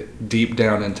 minutes to get deep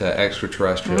down into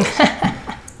extraterrestrials.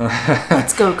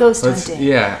 Let's go ghost hunting.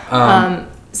 Yeah.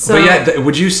 So but yeah,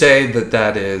 would you say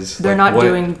that is... they're like, not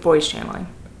doing voice channeling.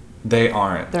 They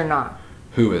aren't. They're not.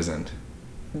 Who isn't?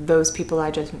 Those people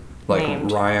I just Like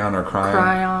named. Ryan or Cryon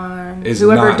Cryon, is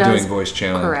whoever not does, doing voice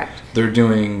channeling. correct. They're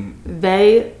doing...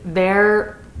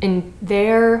 They're in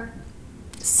their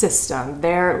system.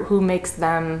 They're who makes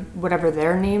them whatever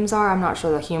their names are. I'm not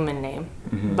sure the human name,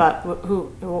 but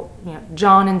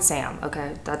John and Sam.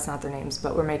 Okay, that's not their names,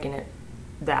 but we're making it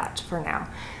that for now.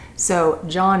 So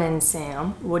John and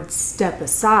Sam would step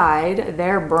aside,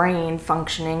 their brain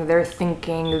functioning, their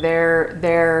thinking,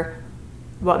 their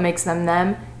what makes them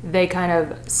them. They kind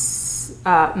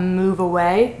of move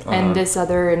away, and this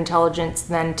other intelligence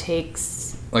then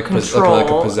takes like control. like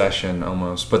a possession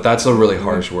almost. But that's a really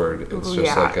harsh word. It's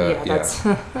just like a... That's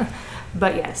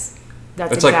but yes,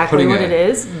 that's It's like exactly putting what a- it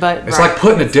is. But It's like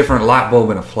putting a different light bulb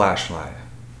in a flashlight.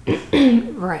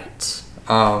 right.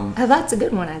 Oh, that's a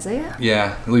good one, Isaiah.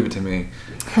 Yeah, leave it to me.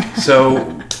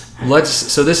 So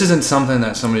so this isn't something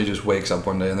that somebody just wakes up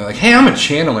one day and they're like, hey, I'm a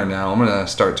channeler now. I'm going to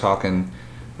start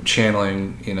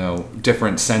channeling,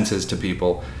 different senses to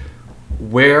people.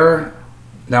 Where,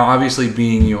 now obviously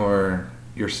being your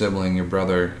sibling, your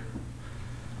brother,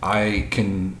 I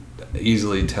can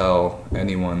easily tell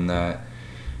anyone that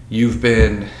you've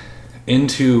been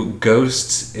into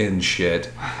ghosts and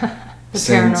shit.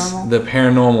 The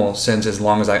paranormal since as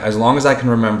long as I can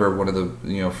remember. One of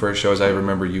the first shows I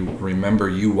remember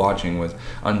you watching was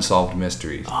Unsolved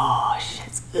Mysteries. Oh,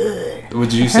 shit's good.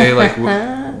 Would you say like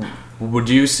would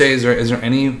you say is there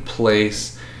any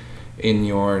place in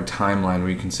your timeline where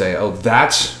you can say, oh,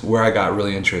 that's where I got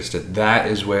really interested, that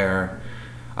is where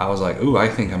I was like, ooh, I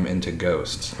think I'm into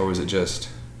ghosts? Or was it just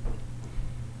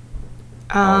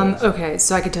Okay,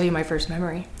 so I could tell you my first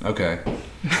memory. okay?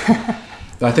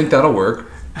 I think that'll work.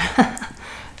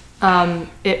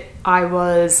 I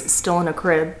was still in a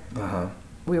crib. Uh-huh.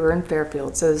 We were in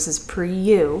Fairfield, so this is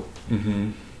pre-you,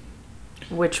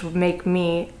 which would make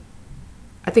me,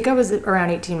 I think I was around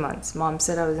 18 months. Mom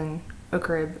said I was in a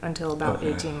crib until about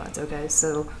 18 months. Okay,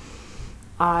 so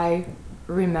I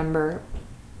remember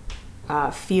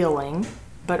feeling,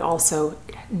 but also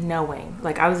knowing.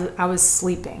 Like I was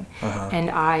sleeping,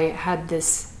 and I had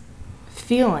this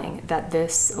feeling that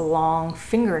this long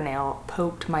fingernail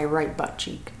poked my right butt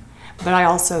cheek, but I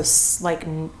also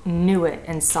knew it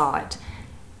and saw it.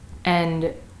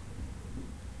 And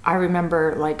I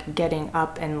remember like getting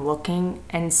up and looking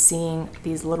and seeing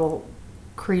these little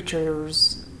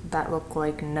creatures that look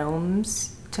like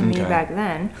gnomes to me Okay. back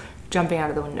then jumping out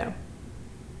of the window.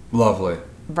 Lovely.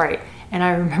 Right. And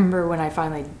I remember when I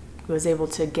finally was able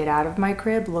to get out of my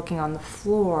crib, looking on the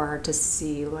floor to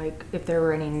see like if there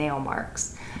were any nail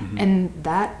marks. And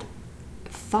that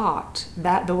thought,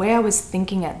 that the way I was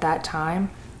thinking at that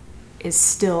time is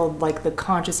still like the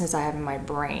consciousness I have in my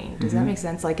brain. Does that make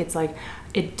sense? Like it's like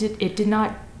it did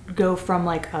not go from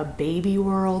like a baby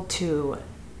world to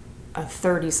a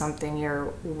 30-something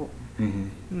year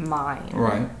mind.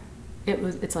 Right.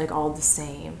 It's like all the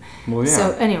same. Well, yeah.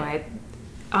 So anyway,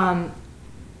 I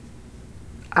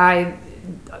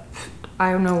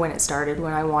don't know when it started.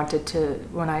 When I wanted to,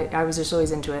 when I was just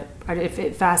always into it.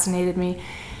 It fascinated me.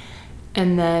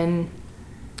 And then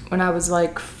when I was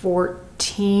like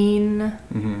 14,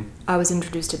 I was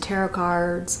introduced to tarot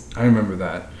cards. I remember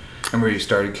that. I remember you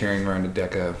started carrying around a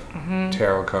deck of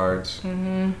tarot cards.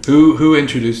 Who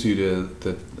introduced you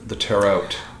to the tarot?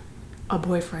 A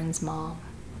boyfriend's mom.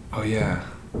 Oh yeah,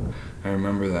 I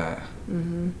remember that.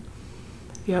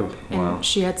 Yep. Wow. And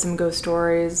she had some ghost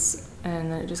stories, and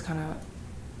then it just kind of.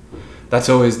 That's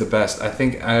always the best. I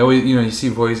think I always, you see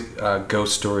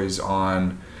ghost stories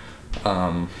on,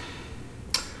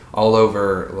 all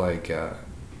over like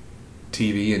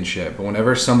TV and shit. But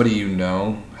whenever somebody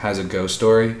has a ghost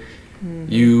story,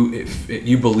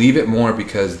 you believe it more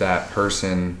because that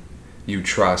person you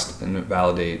trust, and it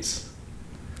validates.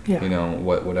 Yeah.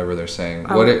 Whatever they're saying.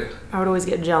 I would always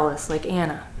get jealous, like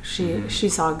Anna. She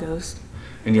saw a ghost.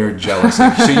 And you're jealous. So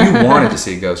you wanted to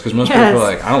see ghosts, because most people are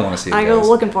like, I don't want to see a I ghost. go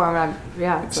looking for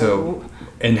them. So,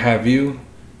 and have you?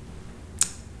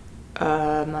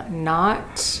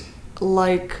 Not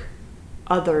like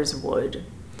others would.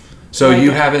 So like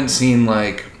you haven't seen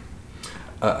like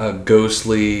a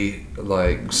ghostly,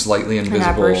 like slightly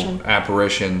invisible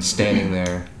apparition standing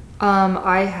there?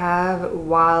 I have,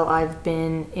 while I've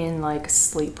been in like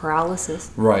sleep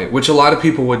paralysis. Right, which a lot of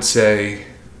people would say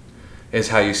is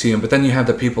how you see him. But then you have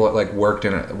the people that like work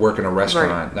in a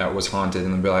restaurant that was haunted,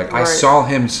 and they'll be like, I saw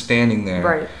him standing there.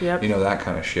 Right. Yep. You know, that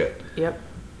kind of shit. Yep.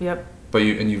 Yep. But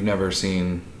you've never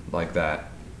seen like that.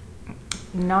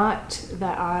 Nothing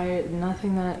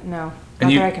that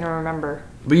And I can remember.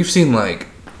 But you've seen like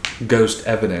ghost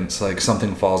evidence, like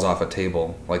something falls off a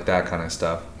table, like that kind of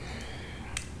stuff.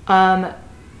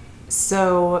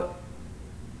 So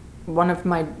one of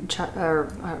my both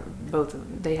of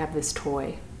them, they have this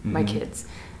toy, my kids,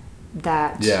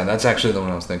 that that's actually the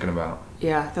one I was thinking about.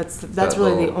 that's That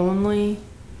really little- the only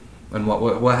And what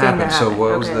thing happened? that So happened.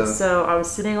 what was the? So I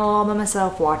was sitting all by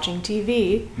myself watching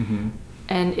TV,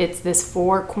 and it's this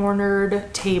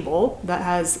four-cornered table that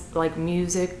has like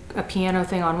music, a piano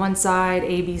thing on one side,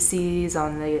 ABCs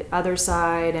on the other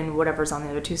side, and whatever's on the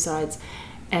other two sides.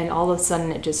 And all of a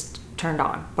sudden, it just turned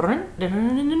on.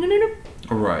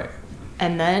 Right.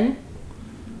 And then,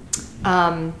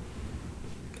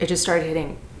 it just started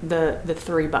hitting the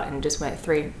 3 button. Just went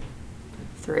 3,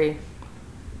 3,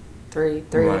 3,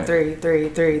 3, Right. 3, 3,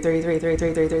 3, 3, 3, 3,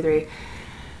 3, 3, 3, 3.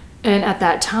 And at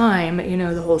that time, you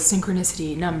know, the whole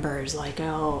synchronicity numbers, like,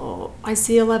 oh, I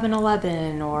see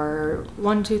 1111 or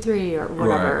 123 or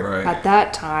whatever. Right. At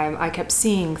that time, I kept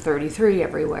seeing 33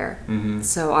 everywhere.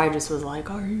 So I just was like,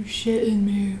 are you shitting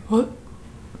me? What?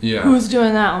 Yeah. Who's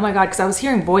doing that? Oh my God, because I was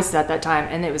hearing voices at that time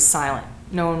and it was silent.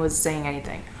 No one was saying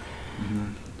anything.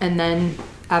 And then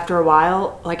after a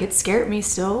while, like, it scared me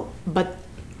still, but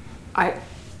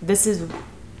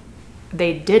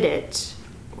they did it,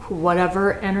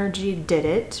 whatever energy did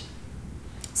it,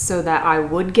 so that I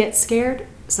would get scared,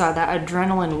 so that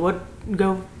adrenaline would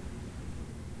go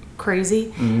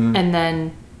crazy, and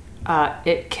then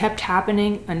it kept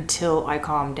happening until I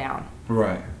calmed down.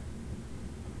 Right.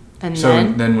 And So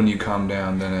then when you calm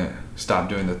down, then it stopped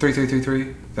doing the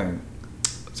 3333 thing.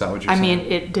 Is that what you're I saying?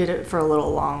 mean, it did it for a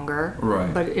little longer.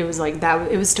 Right. But it was like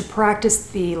that. It was to practice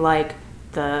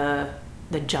the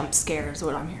jump scares.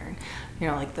 What I'm hearing, you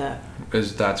know, like the.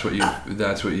 That's what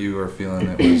you were feeling.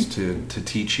 It was to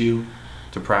teach you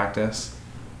to practice.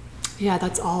 Yeah,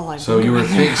 that's all I've. So been you were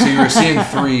doing. so you were seeing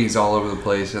threes all over the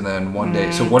place, and then one day.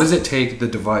 So what does it take? The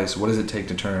device. What does it take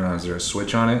to turn it on? Is there a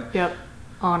switch on it? Yep.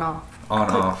 On off. On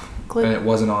Click, off. click. And it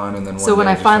wasn't on, and then So when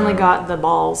day I it just finally turned on. got the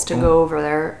balls to go over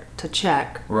there to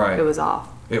check, Right. it was off.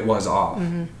 It was off.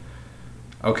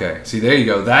 Okay. See, there you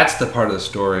go. That's the part of the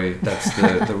story. That's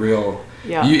the real.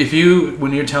 Yeah.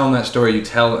 When you're telling that story, you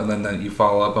tell it, and then you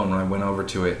follow up on when I went over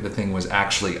to it. The thing was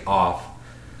actually off.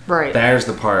 Right. There's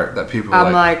the part that people. I'm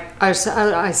are like, I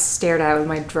stared at it with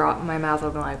my mouth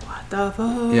open, like, what the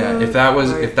fuck? Yeah, if that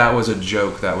was Like, a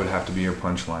joke, that would have to be your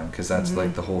punchline, because that's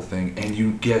like the whole thing. And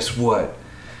you guess what?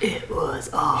 it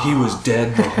was off. He was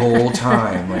dead the whole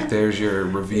time. Like, there's your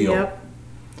reveal. Yep.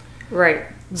 Right.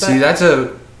 See, that's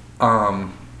a.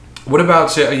 What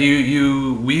about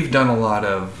you? We've done a lot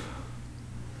of.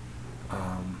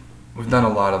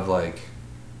 Like.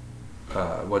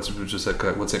 What's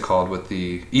it called with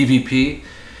the EVP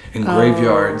in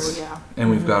graveyards, yeah. and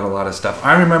we've got a lot of stuff.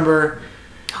 I remember.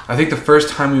 I think the first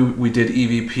time we did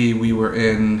EVP, we were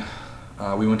in.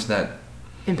 We went to that.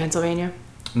 in Pennsylvania.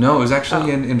 No, it was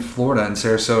actually in Florida, in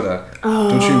Sarasota.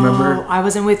 Don't you remember? I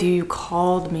wasn't with you. You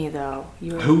called me though.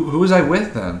 You were, Who was I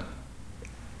with then?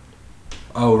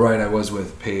 Oh right, I was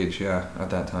with Paige. Yeah, at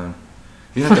that time.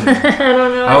 You have to. I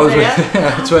don't know. I was with. Isaiah.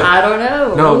 That's what. I don't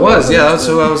know. No, it was. Yeah, that's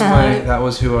who I was. And- That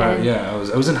was who I. Yeah,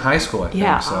 I was in high school. I think.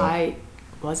 Yeah, So.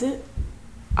 was it?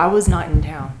 I was not in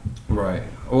town. Right.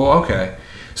 Well, okay.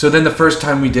 So then the first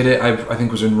time we did it, I think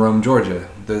was in Rome, Georgia.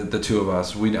 The two of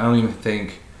us. I don't even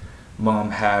think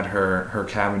Mom had her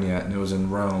cabin yet, and it was in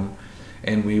Rome,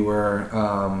 and we were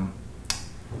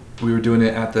doing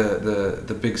it at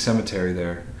the big cemetery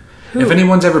there. If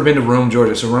anyone's ever been to Rome,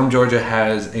 Georgia, so Rome, Georgia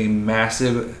has a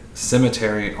massive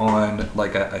cemetery on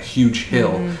like a huge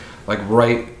hill, like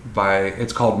right by.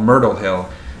 It's called Myrtle Hill.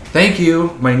 Thank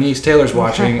you. My niece Taylor's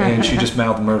watching, and she just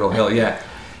mouthed Myrtle Hill. Yeah,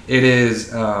 it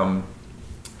is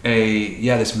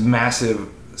this massive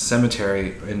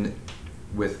cemetery and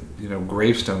with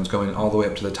gravestones going all the way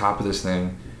up to the top of this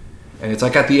thing, and it's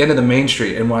like at the end of the main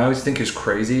street. And what I always think is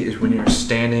crazy is when you're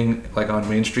standing like on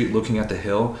Main Street looking at the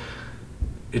hill.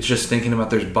 It's just thinking about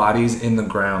there's bodies in the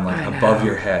ground, like I above know.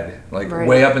 your head, like Right.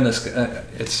 way up in the sky.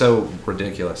 It's so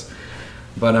ridiculous.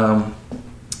 But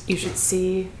You should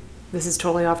see. This is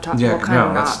totally off topic. Yeah, Well, kind no,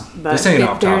 of that's- not. But this ain't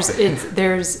off there's topic.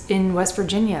 there's in West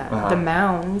Virginia Uh-huh. the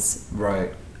mounds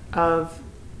right, of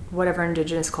whatever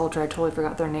indigenous culture. I totally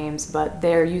forgot their names, but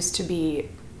there used to be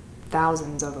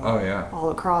thousands of them. Oh, yeah. All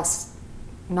across,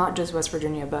 not just West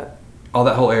Virginia, but all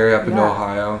that whole area up into Yeah.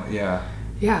 Ohio, yeah.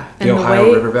 Yeah. The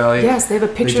Ohio River Valley. Yes, they have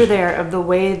a picture there of the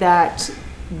way that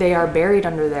they are buried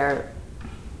under there.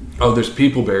 Oh, there's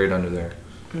people buried under there.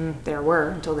 There were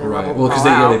until they Right. leveled Well, because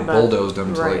all they out, but- bulldozed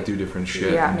them to right. like do different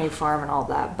shit. Yeah, made farm and all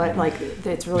that. But like,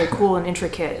 it's really cool and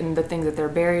intricate, and the things that they're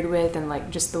buried with, and like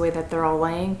just the way that they're all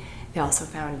laying. They also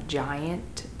found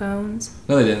giant bones.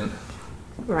 No, they didn't.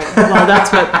 Right. Well,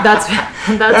 that's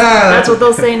what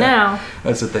they'll say now.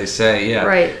 That's what they say. Yeah.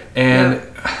 Right. And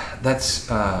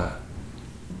that's.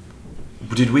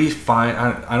 Did we find?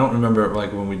 I don't remember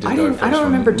like when we did. I don't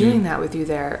remember doing that with you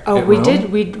there. Oh, At we Rome?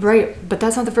 did. Right, but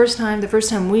that's not the first time. The first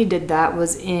time we did that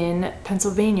was in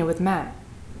Pennsylvania with Matt,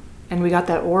 and we got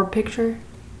that orb picture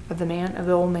of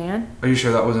the old man. Are you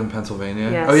sure that was in Pennsylvania?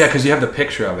 Yes. Oh yeah, because you have the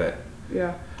picture of it.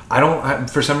 Yeah.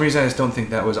 For some reason I just don't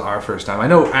think that was our first time. I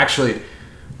know actually,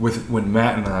 when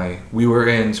Matt and we were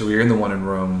in the one in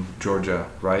Rome, Georgia,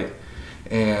 right,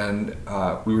 and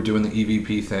we were doing the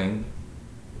EVP thing.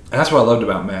 And that's what I loved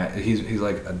about Matt. He's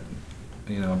like,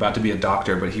 about to be a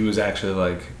doctor, but he was actually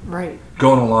like right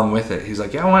going along with it. He's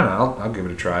like, yeah, why not? I'll give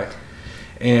it a try.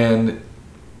 And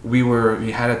we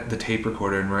had the tape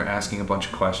recorder and we were asking a bunch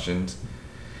of questions.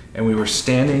 And we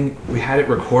had it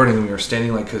recording and we were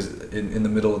standing like, cause in the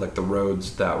middle of like the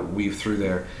roads that weave through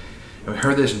there. And we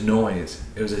heard this noise.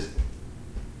 It was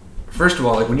first of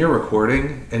all, like when you're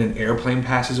recording and an airplane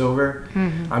passes over,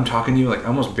 I'm talking to you, like I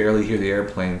almost barely hear the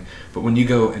airplane. But when you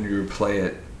go and you replay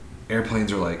it,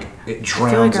 airplanes are like, it drowns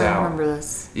I feel like out. I remember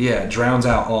this. Yeah, it drowns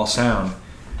out all sound.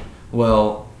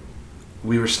 Well,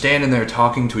 we were standing there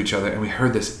talking to each other and we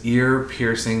heard this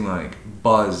ear-piercing like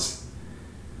buzz.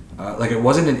 Like it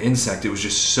wasn't an insect, it was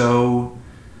just so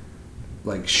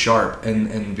like sharp,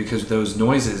 and because those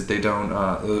noises, they don't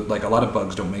like a lot of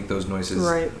bugs don't make those noises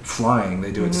right. flying,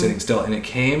 they do it sitting still. And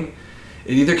it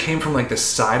either came from like the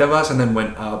side of us and then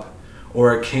went up,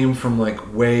 or it came from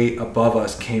like way above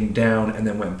us, came down and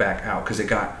then went back out, because it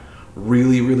got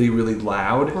really really really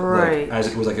loud, right, like, as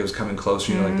it was coming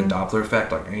closer, like the Doppler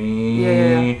effect, like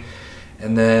yeah.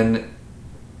 And then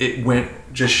it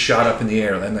just shot up in the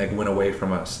air and like went away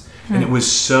from us. And it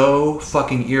was so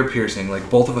fucking ear piercing. Like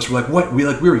both of us were like, "What?" We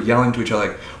were yelling to each other,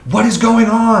 like, "What is going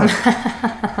on?"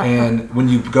 And when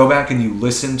you go back and you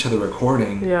listen to the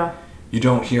recording, you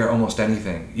don't hear almost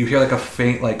anything. You hear like a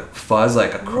faint like fuzz,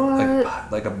 like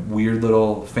a weird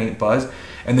little faint buzz,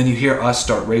 and then you hear us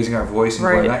start raising our voice and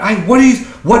going like,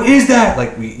 what is that?"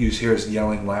 Like you hear us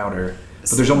yelling louder,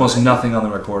 but there's almost nothing on the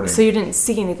recording. So you didn't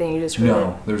see anything. You just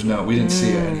heard it. We didn't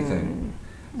see anything.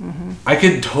 I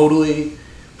could totally.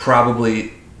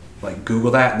 Probably like Google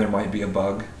that and there might be a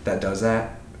bug that does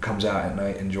that, comes out at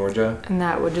night in Georgia. And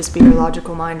that would just be your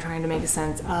logical mind trying to make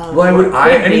sense of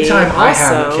anytime I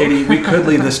have it, Katie, we could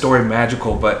leave the story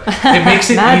magical, but it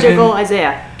makes it magical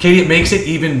Isaiah. Katie, it makes it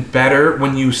even better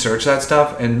when you search that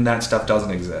stuff and that stuff doesn't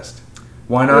exist.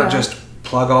 Why not just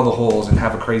plug all the holes and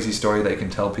have a crazy story that you can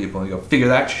tell people and you go figure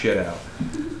that shit out.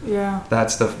 Yeah.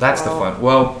 That's the fun.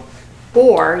 Well,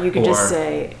 or you could just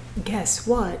say, Guess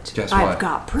what? I've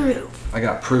got proof. I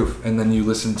got proof. And then you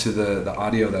listen to the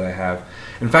audio that I have.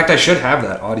 In fact, I should have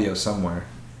that audio somewhere.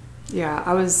 Yeah,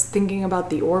 I was thinking about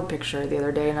the orb picture the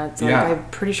other day, and it's like, I'm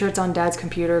pretty sure it's on Dad's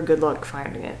computer. Good luck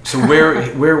finding it. So where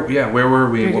were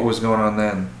we? What was going on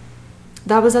then?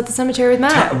 That was at the cemetery with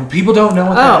Matt. People don't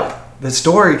know the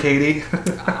story, Katie.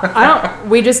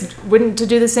 We just went to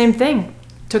do the same thing.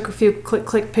 Took a few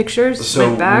click pictures. So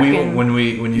went back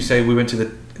when you say we went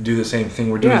to do the same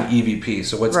thing, we're doing EVP.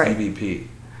 So what's EVP?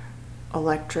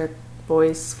 Electric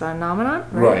voice phenomenon.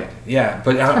 Right. Yeah,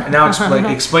 but now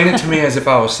explain it to me as if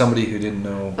I was somebody who didn't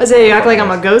know. I say you act like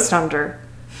I'm a ghost hunter.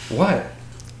 What?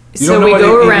 So we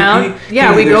go around.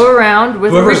 Yeah, we go around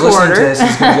with a recorder. Whoever's listening to this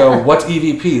is going to go, "What's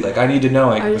EVP?" Like I need to know.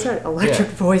 Like, I just said electric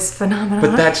voice phenomenon.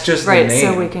 But that's just the name.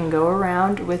 So we can go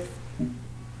around with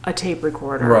a tape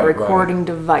recorder, a recording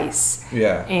device.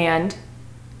 Yeah. And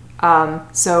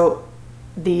so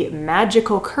the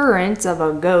magical currents of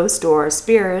a ghost or a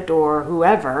spirit or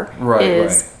whoever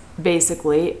is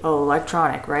basically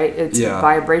electronic, right? It's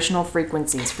vibrational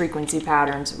frequencies, frequency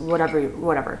patterns,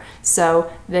 whatever.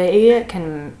 So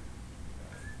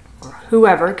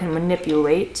whoever can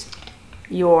manipulate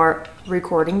your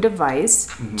recording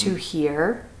device to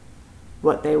hear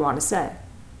what they want to say.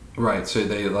 Right, so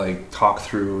they like talk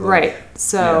through. Right,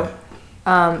 so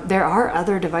there are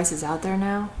other devices out there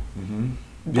now. Mm-hmm.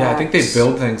 Yeah, I think they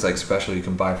build things like special you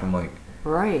can buy from like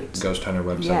right ghost hunter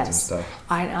websites and stuff.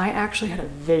 I actually had a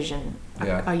vision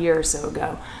a year or so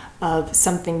ago of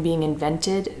something being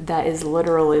invented that is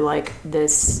literally like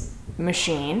this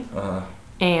machine,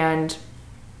 and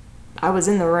I was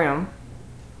in the room.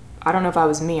 I don't know if I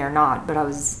was me or not, but I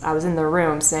was in the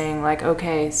room saying like,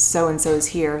 okay, so and so's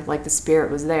here, like the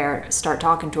spirit was there. Start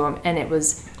talking to him, and it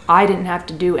was, I didn't have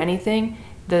to do anything.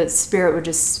 The spirit would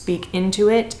just speak into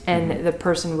it, and the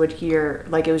person would hear,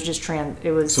 like it was just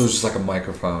it was. So it was just like a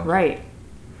microphone. Right.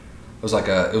 It was like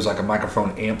a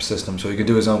microphone amp system, so he could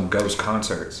do his own ghost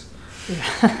concerts.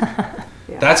 Yeah.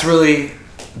 That's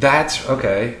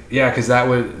okay. Yeah, because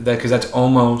that's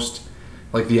almost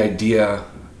like the idea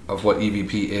of what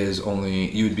EVP is,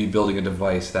 only you would be building a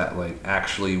device that like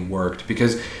actually worked.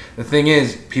 Because the thing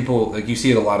is, people, like, you see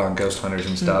it a lot on Ghost Hunters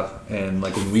and stuff, and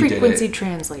like when we did it, frequency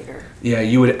translator. yeah,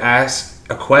 you would ask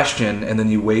a question and then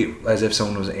you wait as if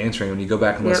someone was answering. When you go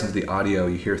back and listen to the audio,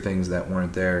 you hear things that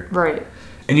weren't there. Right.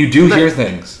 And you do hear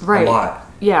things a lot.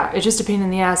 Yeah, it's just a pain in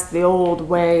the ass the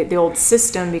old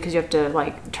system, because you have to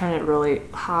like turn it really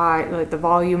high, like the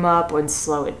volume up, and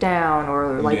slow it down,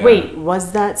 or like, wait,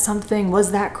 was that something?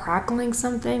 Was that crackling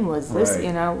something? Was this,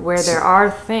 where there are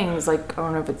things like, I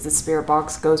don't know if it's the spirit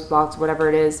box, ghost box, whatever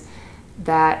it is,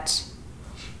 that,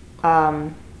 but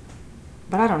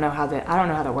I don't know how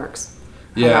that works.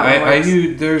 Yeah, I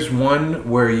do. There's one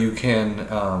where you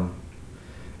can,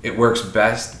 it works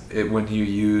best when you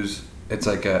use. It's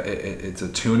like it's a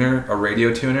tuner, a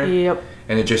radio tuner. Yep.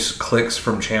 And it just clicks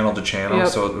from channel to channel, Yep.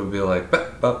 so it would be like,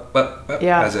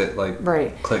 as it like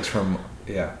clicks from,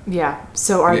 Yeah.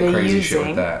 So are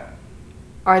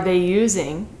they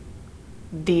using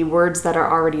the words that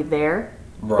are already there,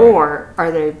 or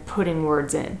are they putting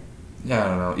words in? Yeah, I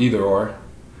don't know. Either or,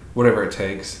 whatever it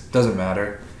takes, doesn't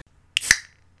matter.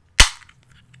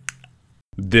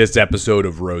 This episode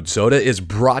of Road Soda is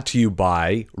brought to you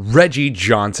by Reggie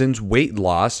Johnson's Weight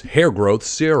Loss Hair Growth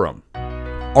Serum.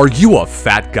 Are you a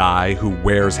fat guy who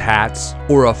wears hats,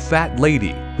 or a fat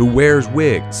lady who wears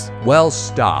wigs? Well,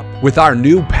 stop. With our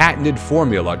new patented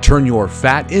formula, turn your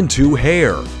fat into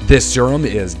hair. This serum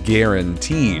is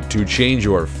guaranteed to change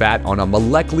your fat on a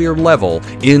molecular level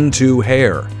into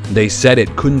hair. They said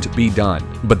it couldn't be done,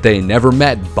 but they never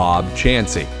met Bob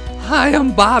Chansey. Hi,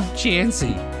 I'm Bob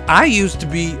Chansey. I used to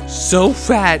be so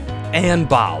fat and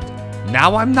bald.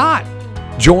 Now I'm not.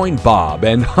 Join Bob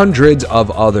and hundreds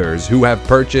of others who have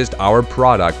purchased our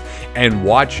product and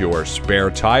watch your spare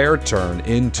tire turn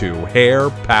into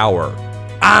hair power.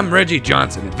 I'm Reggie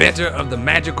Johnson, inventor of the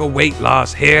magical weight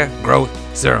loss hair growth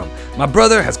serum. My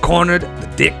brother has cornered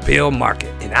the dick pill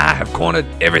market, and I have cornered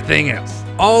everything else.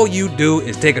 All you do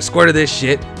is take a squirt of this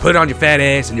shit, put it on your fat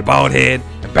ass and your bald head,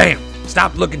 and bam!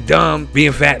 Stop looking dumb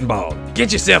being fat and bald.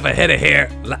 Get yourself a head of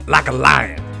hair like a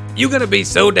lion. You're gonna be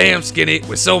so damn skinny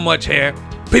with so much hair,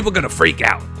 people gonna freak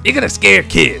out. You're gonna scare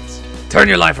kids. Turn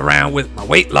your life around with my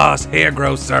weight loss hair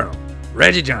growth serum.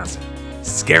 Reggie Johnson.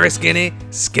 Scary skinny,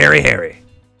 scary hairy.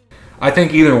 I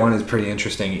think either one is pretty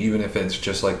interesting, even if it's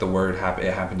just like the word it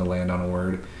happened to land on a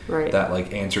word that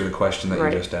like answered a question that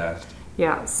you just asked.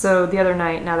 Yeah. So the other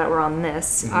night, now that we're on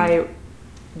this, I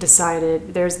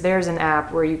decided there's an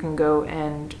app where you can go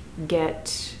and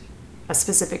get a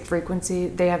specific frequency.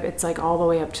 It's like all the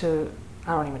way up to,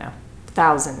 I don't even know,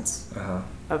 thousands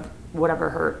of whatever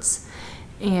hertz,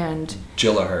 and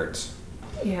Gigahertz.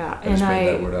 Yeah, I just made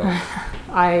that word up.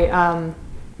 I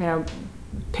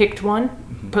picked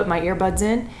one, put my earbuds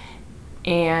in,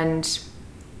 and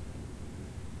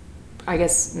I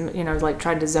guess like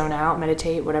tried to zone out,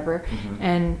 meditate, whatever,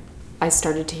 and I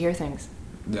started to hear things.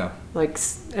 Yeah. Like,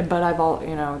 but I've all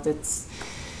it's.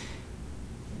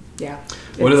 Yeah.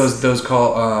 What are those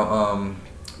called?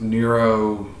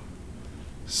 Neuro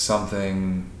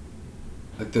something.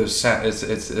 Like those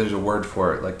there's a word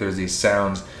for it. Like there's these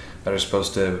sounds that are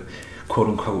supposed to, quote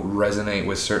unquote, resonate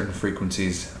with certain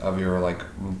frequencies of your like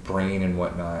brain and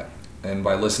whatnot. And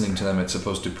by listening to them, it's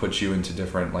supposed to put you into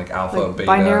different like alpha, like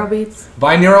beta. Binaural beats.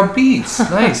 Binaural beats.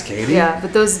 Nice, Katie. Yeah,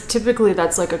 but those typically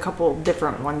that's like a couple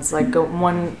different ones. Like go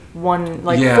one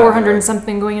like 400 right.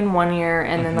 something going in one ear,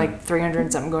 and then like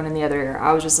 300 something going in the other ear.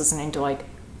 I was just listening to like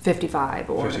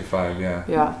 55 or 55. Yeah.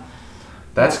 Yeah.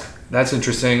 That's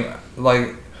interesting.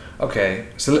 Like, okay,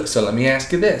 so let me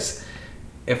ask you this.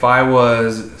 If I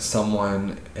was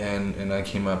someone and I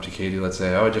came up to Katie, let's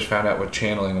say, I just found out what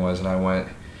channeling was, and I went,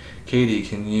 Katie,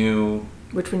 can you...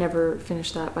 Which we never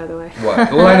finished that, by the way.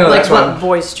 What? Well, I know like that's what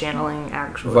voice channeling,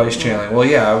 actually. Voice channeling. Well,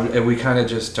 yeah, we kind of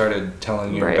just started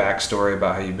telling your right. backstory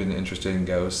about how you've been interested in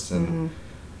ghosts, and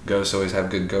ghosts always have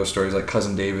good ghost stories. Like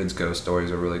Cousin David's ghost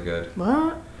stories are really good.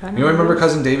 What? You remember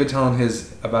Cousin David telling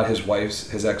his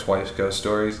ex-wife's ghost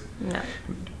stories? No.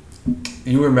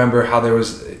 You remember how there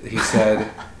was, he said...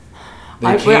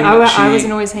 I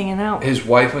wasn't always hanging out. His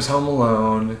wife was home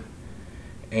alone,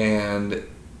 and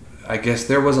I guess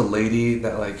there was a lady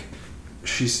that, like,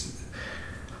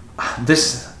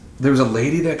 There was a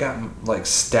lady that got like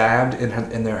stabbed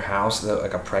in their house,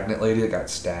 like a pregnant lady that got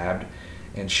stabbed,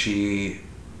 and she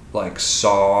like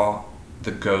saw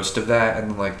the ghost of that,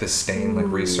 and like the stain like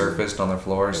resurfaced on the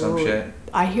floor or some shit.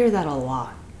 I hear that a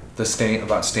lot. The stains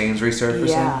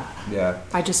resurfacing. Yeah.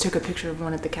 I just took a picture of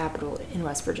one at the Capitol in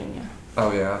West Virginia.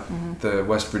 Oh yeah, the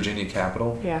West Virginia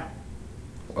Capitol. Yeah.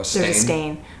 A stain? There's a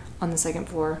stain on the second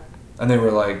floor. And they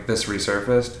were like, "This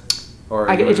resurfaced," or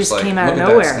it just like, came out of "Look at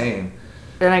nowhere." that stain.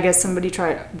 And I guess somebody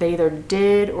tried. They either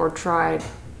did or tried,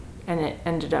 and it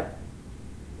ended up.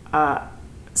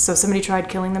 So somebody tried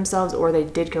killing themselves, or they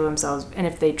did kill themselves. And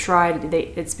if they tried,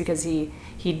 it's because he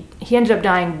ended up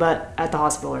dying, but at the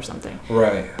hospital or something.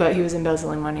 Right. But he was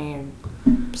embezzling money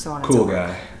and so on. Cool and so guy.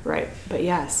 forth. Right. But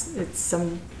yes, it's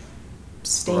some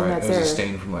stain Right. that's It was there. a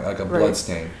stain from like a Right. blood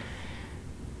stain.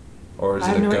 Or is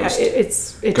I it have a no ghost? It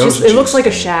ghost just looks juice like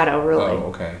a stain? shadow, really. Oh,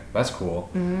 okay. That's cool.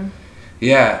 Mm-hmm.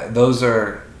 Yeah, those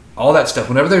are all that stuff.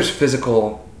 Whenever there's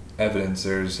physical evidence,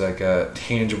 there's like a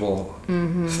tangible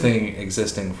thing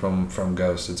existing from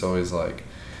ghosts. It's always like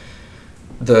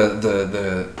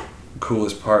the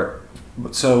coolest part.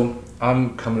 So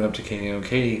I'm coming up to Katie and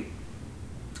Katie,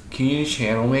 can you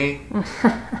channel me?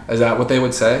 Is that what they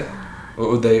would say? What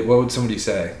would somebody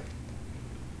say?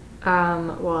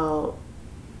 Well,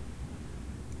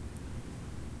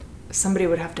 somebody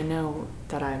would have to know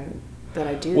that I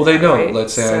do. Well, that, they know. right?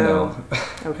 Let's say I know.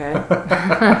 Okay.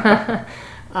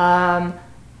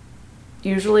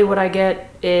 Usually, what I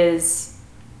get is,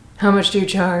 how much do you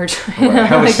charge? Right.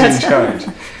 How much do you that's- charge?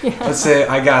 Let's say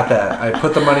I got that. I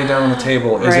put the money down on the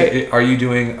table. Right. Are you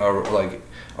doing a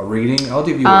reading? I'll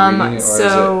give you a reading. Or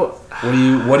so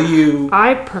what do you?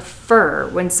 I prefer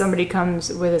when somebody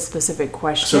comes with a specific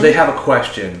question. So they have a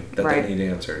question that Right. they need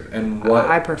answered, and what?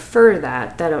 I prefer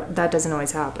that. That doesn't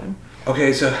always happen.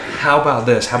 Okay, so how about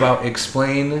this? How about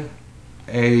explain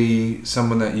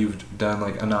someone that you've done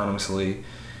like anonymously?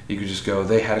 You could just go,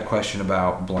 they had a question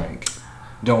about blank.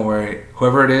 Don't worry,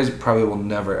 whoever it is probably will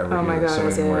never ever Oh hear my this, God, so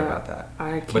don't even worry Isaiah, about that. I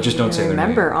can't But just don't even say their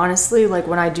remember. name. Honestly, like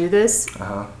when I do this,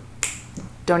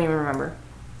 don't even remember.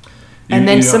 And You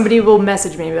then don't- somebody will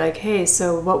message me and be like, "Hey,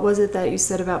 so what was it that you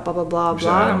said about blah blah blah Which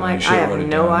blah?" I I'm don't know, you like, should "I have write it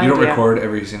no down. idea." You don't record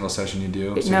every single session you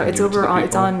do. so you No, can it's give it to over the on. It's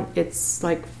people? on. It's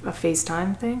like a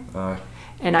FaceTime thing, Uh,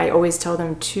 and I always tell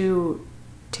them to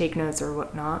take notes or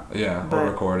whatnot. yeah, or But-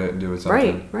 record it and do it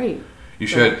something. Right. You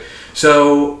should.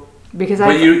 So, Because but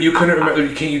I you couldn't remember.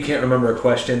 You can't remember a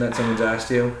question that someone's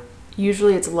asked you.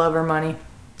 usually it's love or money.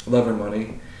 Love or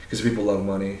money? Because people love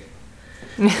money.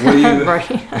 What do you? Right.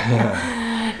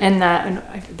 Yeah. And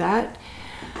that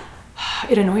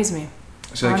it annoys me.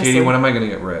 So, honestly. Katie, when am I gonna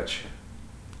get rich?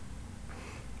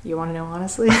 You want to know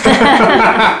honestly? I'm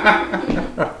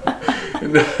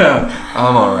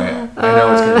all right. I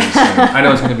know it's gonna be soon. I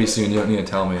know it's gonna be soon. You don't need to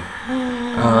tell me.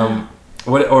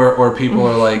 What or people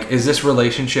are like, is this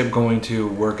relationship going to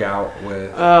work out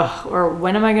with? Or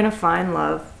when am I gonna find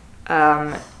love?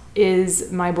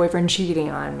 Is my boyfriend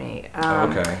cheating on me?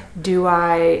 Okay. Do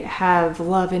I have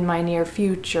love in my near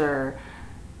future?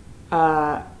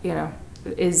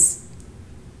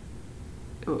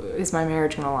 Is my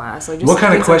marriage gonna last? Like, just What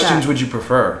kind of things like questions that. would you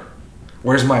prefer?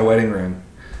 Where's my wedding ring?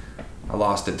 I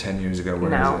lost it 10 years ago.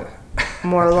 Where is No. it?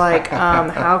 More like,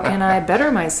 how can I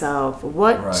better myself?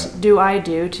 What Right. do I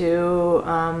do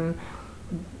to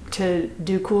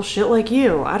do cool shit like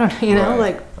you? I don't, Right.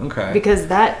 like, Okay. because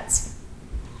that's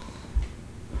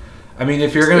I mean,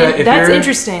 if you're gonna, if that's you're,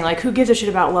 interesting. Like, who gives a shit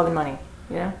about love and money?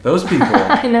 You know? those people,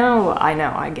 I know,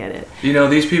 I get it. you know,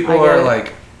 these people I get are it.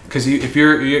 like, because if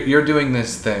you're doing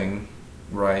this thing,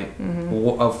 right?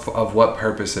 Mm-hmm. Of what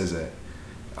purpose is it?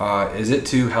 Is it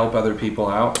to help other people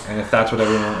out? And if that's what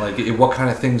everyone like, what kind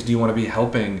of things do you want to be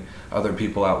helping other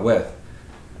people out with?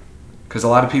 Because a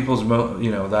lot of people's,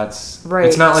 that's Right.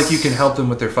 It's not like you can help them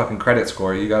with their fucking credit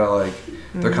score. You gotta like,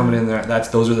 they're coming in there.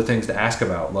 Those are the things to ask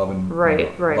about love and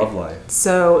Right. love life.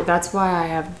 So that's why I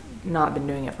have not been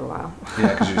doing it for a while. Yeah,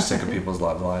 because you're sick of people's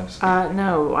love lives.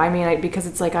 No, I mean, because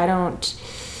it's like I don't.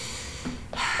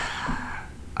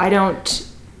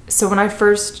 So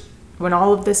when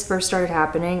all of this first started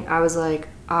happening, I was like,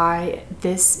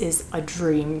 this is a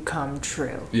dream come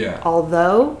true. Yeah.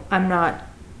 Although I'm not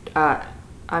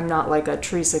like a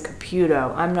Teresa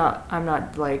Caputo. I'm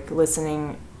not like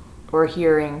listening or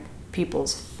hearing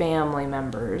people's family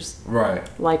members Right.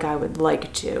 like I would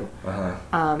like to.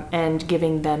 And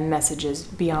giving them messages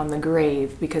beyond the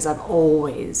grave, because I've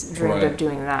always dreamed Right. of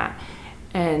doing that.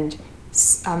 And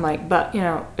I'm like, but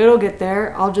it'll get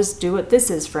there. I'll just do what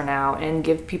this is for now and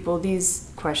give people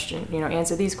these questions,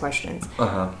 answer these questions.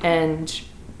 Uh-huh. And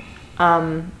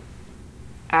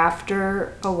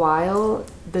after a while,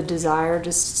 the desire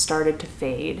just started to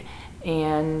fade,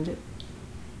 and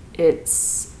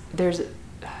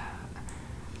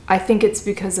I think it's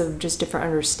because of just different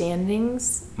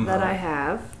understandings that I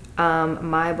have.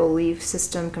 My belief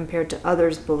system compared to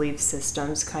others' belief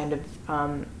systems kind of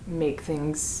make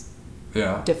things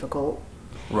difficult.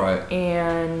 Right.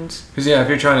 And because if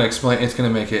you're trying to explain,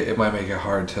 it might make it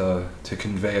hard to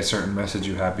convey a certain message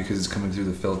you have because it's coming through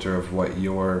the filter of what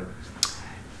your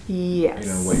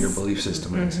what your belief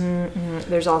system is.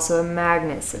 There's also a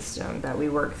magnet system that we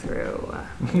work through.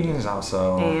 There's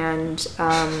also and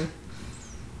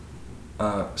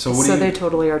so they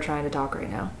totally are trying to talk right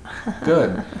now.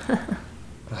 Good.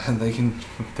 They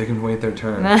can wait their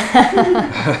turn.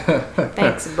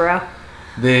 Thanks, bro.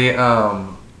 They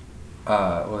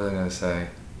what was I gonna say?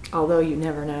 Although you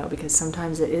never know, because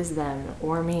sometimes it is them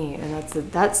or me, and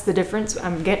that's the difference.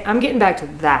 I'm getting back to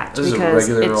that this because is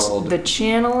a regular it's old the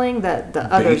channeling that the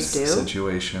others do.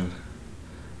 Situation.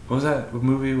 What was that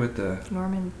movie with the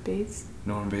Norman Bates?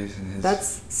 Norman Bates and his.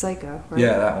 That's Psycho, right?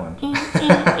 Yeah, that one.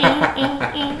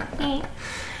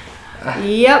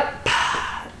 Yep.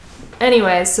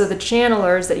 Anyway, so the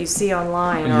channelers that you see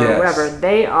online or whatever,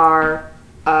 they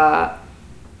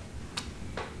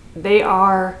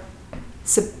are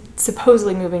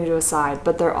supposedly moving to a side,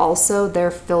 but they're also, their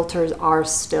filters are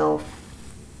still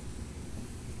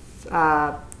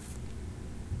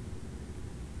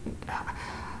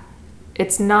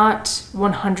it's not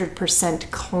 100%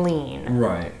 clean.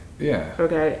 Right. Yeah.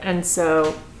 Okay. And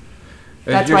so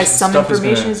that's why some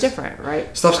information is different,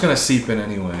 right? Stuff's gonna seep in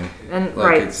anyway. And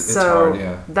like it's hard,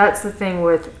 yeah. That's the thing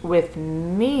with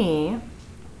me.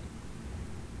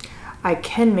 I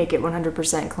can make it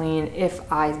 100% clean if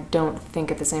I don't think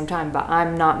at the same time, but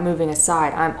I'm not moving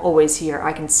aside. I'm always here.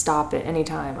 I can stop it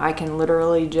anytime. I can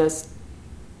literally just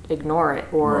ignore it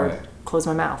or close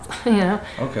my mouth,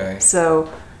 Okay. So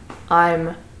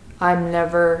I'm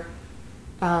never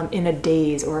in a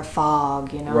daze or a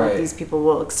fog, like these people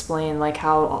will explain like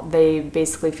how they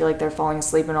basically feel like they're falling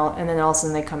asleep and then all of a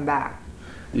sudden they come back.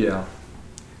 Yeah.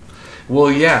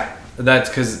 Well, yeah, that's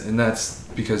because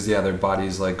their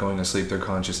body's like going to sleep, their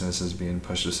consciousness is being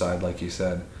pushed aside, like you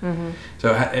said.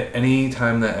 So any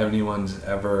time that anyone's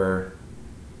ever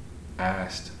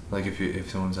asked, like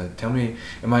if someone's like, tell me,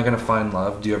 am I gonna find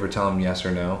love, do you ever tell them yes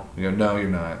or no? You go, no, you're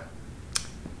not.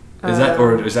 Is that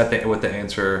what the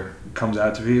answer comes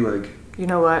out to be? Like, you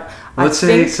know what, let's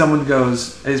say someone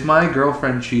goes, is my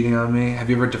girlfriend cheating on me?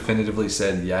 Have you ever definitively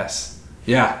said yes?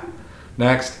 Yeah.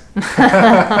 Next.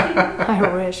 I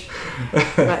wish,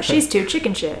 but she's too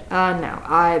chicken shit. No,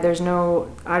 I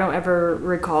don't ever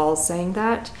recall saying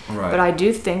that. Right. But I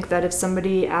do think that if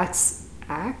somebody acts,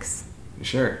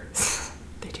 sure,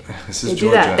 they do. This is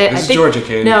Georgia. This is Georgia,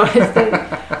 Katie. No,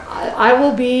 I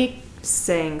will be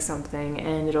saying something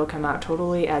and it'll come out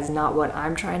totally as not what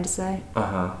I'm trying to say.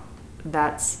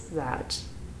 That's that.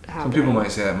 Some people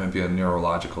might say that might be a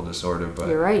neurological disorder, but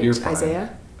you're right, you're fine.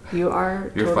 Isaiah.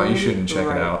 You're totally fine. You shouldn't check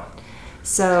right. it out.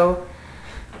 So,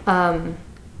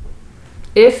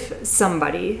 if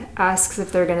somebody asks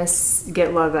if they're going to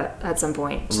get love at some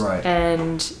point,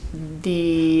 and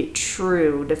the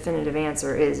true definitive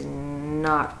answer is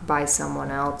not by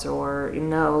someone else, or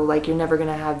no, like you're never going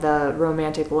to have the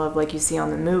romantic love like you see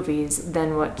on the movies,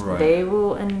 then what they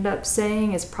will end up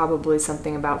saying is probably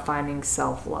something about finding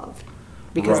self-love,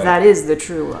 because that is the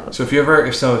true love. So if you ever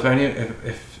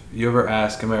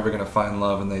ask, am I ever going to find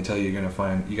love, and they tell you you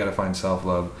got to find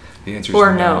self-love, the answer is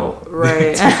no.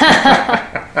 Right. The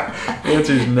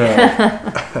answer is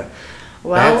no.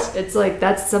 Well, it's like,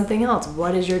 that's something else.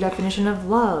 What is your definition of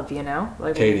love,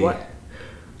 Like, Katie, what?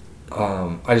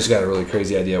 I just got a really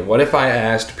crazy idea. What if I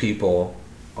asked people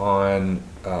on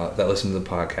that listen to the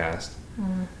podcast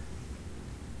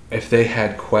if they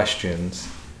had questions,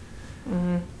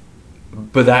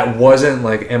 but that wasn't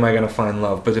like, am I going to find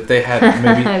love? But if they had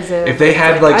if they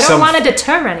had like I don't want to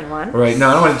deter anyone. Right. No,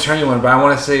 I don't want to deter anyone, but I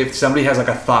want to say if somebody has like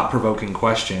a thought-provoking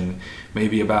question,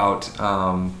 maybe about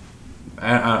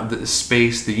the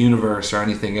space, the universe, or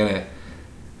anything in it,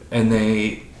 and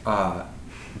they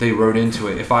wrote into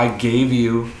it. If I gave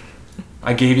you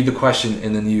the question,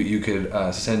 and then you could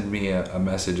send me a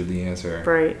message of the answer.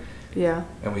 Right. Yeah.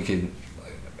 And we could.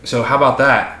 So how about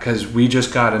that? Because we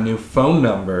just got a new phone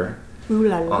number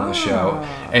on the show,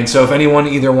 and so if anyone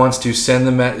either wants to send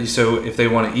them, so if they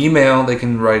want to email, they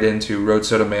can write into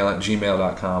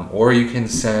roadsodamail@gmail.com, or you can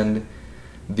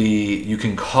you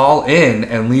can call in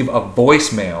and leave a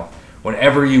voicemail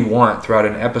whenever you want throughout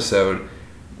an episode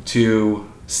to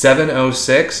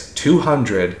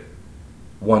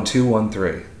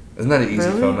 706-200-1213. Isn't that an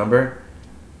easy phone number?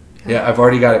 Yeah, I've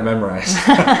already got it memorized.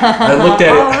 I looked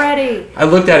at it. Already. I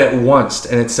looked at it once,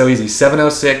 and it's so easy.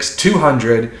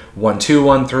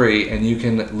 706-200-1213, and you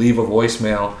can leave a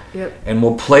voicemail. Yep. And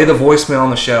we'll play the voicemail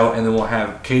on the show, and then we'll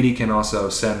have Katie can also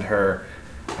send her.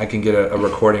 I can get a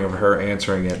recording of her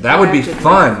answering it. That would be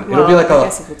fun. Well, It'll be like I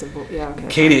guess if it's okay.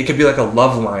 Katie. It could be like a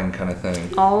love line kind of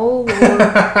thing. Oh, Lord.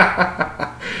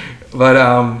 But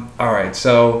all right.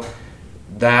 So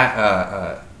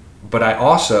that. But I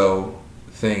also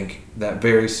think that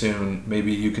very soon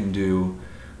maybe you can do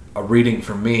a reading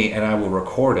for me, and I will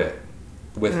record it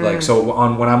with so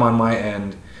on when I'm on my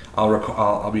end,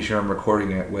 I'll be sure I'm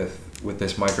recording it with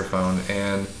this microphone,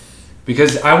 and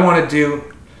because I want to do.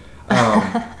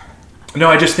 No,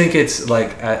 I just think it's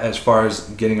like as far as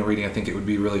getting a reading, I think it would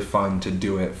be really fun to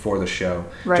do it for the show,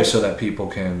 just so that people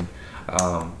can.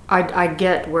 I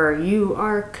get where you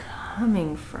are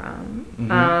coming from.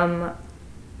 Mm-hmm.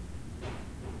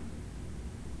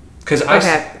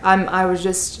 I was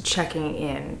just checking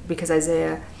in because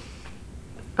Isaiah.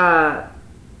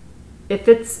 If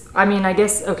it's, I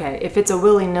guess if it's a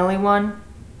willy-nilly one,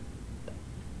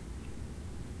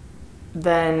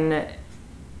 then.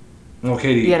 Well,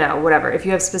 Katie. Whatever. If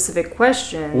you have specific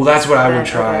questions. Well, that's what I would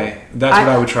try. Okay. That's what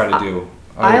I would try to do.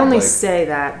 I only say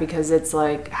that because it's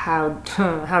like how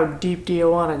deep do you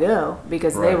want to go?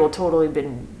 Because they will totally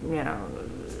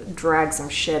drag some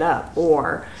shit up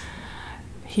or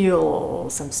heal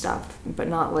some stuff, but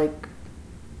not like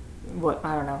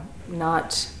I don't know.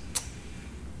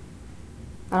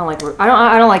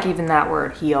 I don't like even that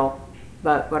word heal,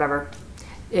 but whatever.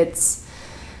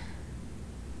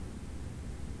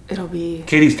 It'll be.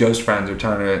 Katie's ghost friends are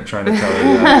trying to tell her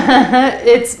that.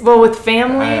 It's with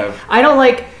family. I don't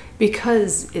like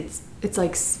because it's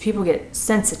like people get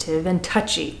sensitive and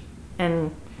touchy,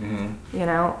 and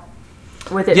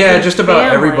with it. Yeah, with just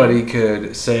about everybody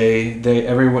could say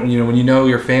everyone when you know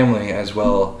your family as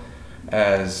well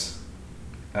as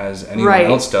anyone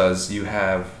else does, you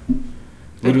have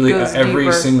literally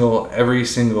every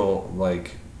single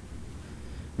like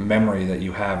memory that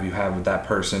you have with that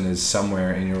person is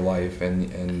somewhere in your life,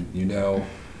 and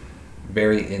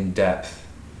very in depth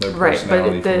their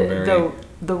personality. But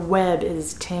the web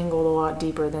is tangled a lot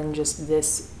deeper than just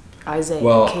this Isaiah.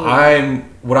 Well, Katie.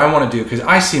 What I want to do, because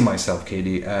I see myself,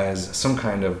 Katie, as some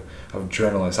kind of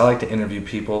journalist. I like to interview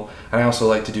people, and I also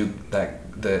like to do that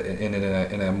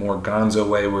in a more gonzo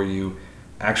way where you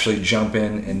actually jump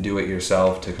in and do it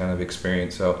yourself to kind of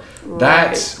experience. So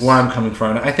that's where I'm coming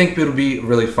from. I think it'll be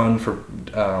really fun for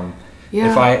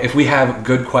if we have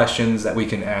good questions that we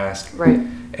can ask. Right.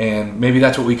 And maybe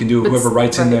that's what we can do. Whoever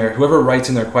writes in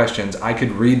their questions, I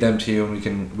could read them to you, and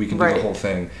we can do the whole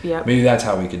thing. Yep. Maybe that's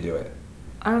how we could do it.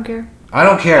 I don't care. I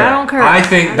don't care. I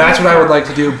think that's what I would like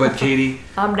to do. But Katie,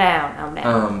 I'm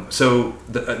down. So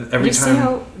every time. See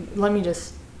how? Let me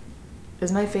just.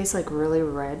 Is my face like really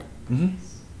red? Mm-hmm.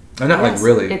 Not like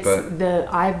really, but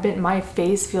my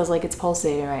face feels like it's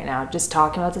pulsating right now. Just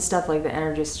talking about this stuff, like the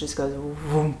energy just goes.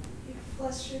 Vroom.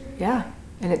 Yeah,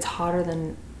 and it's hotter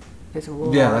than it's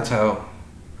warm. Yeah, that's how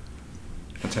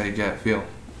you feel.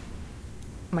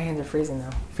 My hands are freezing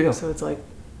though. Feel. So it's like,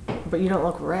 but you don't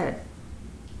look red.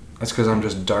 That's because I'm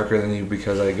just darker than you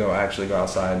because I actually go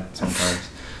outside sometimes.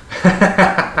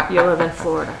 You live in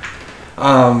Florida.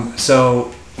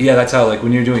 So yeah, that's how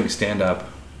when you're doing stand up.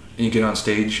 You get on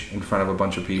stage in front of a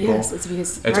bunch of people. Yes, it's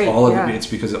because it's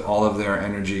because all of their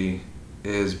energy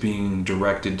is being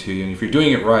directed to you, and if you're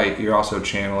doing it right, you're also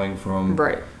channeling from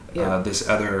this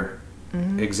other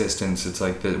existence. It's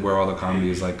like where all the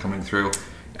comedy is like coming through,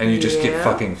 and you just get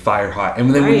fucking fired hot.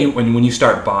 And then when you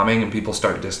start bombing and people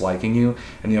start disliking you,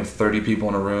 and you have 30 people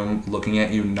in a room looking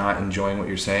at you, not enjoying what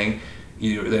you're saying.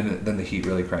 Then the heat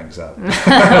really cranks up.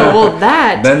 Well,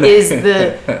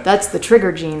 that's the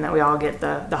trigger gene that we all get,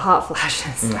 the hot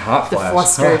flashes. The hot flash. The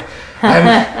flustered.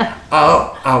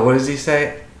 What does he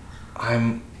say?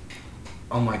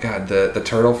 Oh my God, the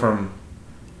turtle from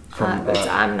I'm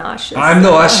nauseous. I'm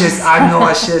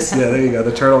nauseous. Yeah, there you go.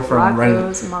 The turtle from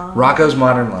Rocko's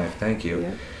Modern Life. Thank you.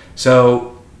 Yep.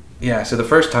 So the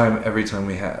first time, every time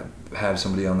we have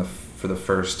somebody on for the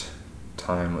first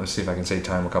time, let's see if I can say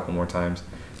time a couple more times.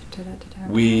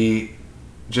 We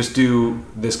just do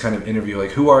this kind of interview, like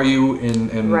who are you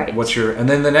and what's your, and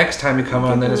then the next time you come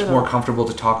on, then it's more comfortable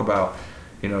to talk about,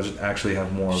 just actually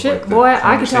have more. Shit, boy,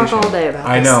 I could talk all day about.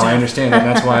 I know, stuff. I understand, and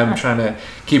that's why I'm trying to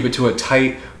keep it to a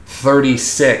tight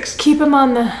 36. Keep him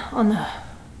on the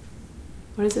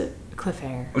what is it?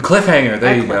 Cliffhanger. A cliffhanger.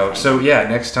 There you go. So yeah,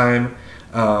 next time.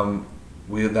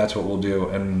 That's what we'll do,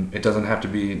 and it doesn't have to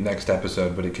be next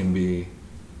episode, but it can be,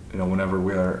 whenever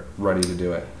we are ready to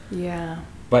do it. Yeah.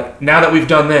 But now that we've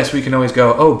done this, we can always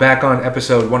go, oh, back on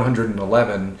episode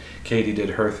 111, Katie did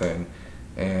her thing.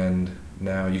 And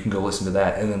now you can go listen to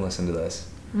that and then listen to this.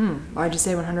 Why'd you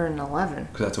say 111?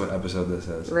 Because that's what episode this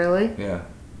is. Really? Yeah.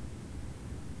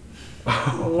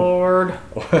 Lord.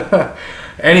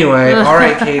 Anyway, all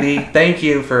right, Katie. Thank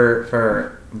you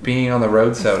for being on the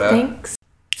Road Soda. Thanks.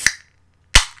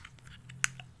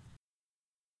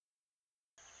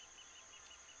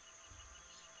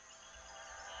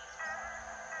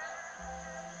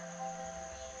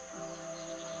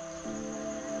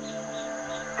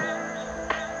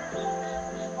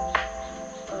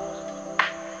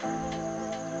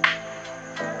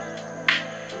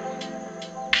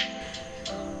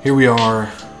 Here we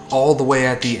are, all the way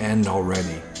at the end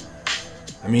already.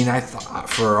 I mean, I thought,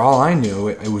 for all I knew,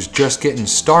 it was just getting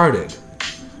started.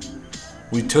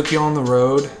 We took you on the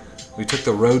road. We took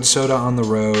the Road Soda on the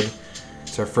road.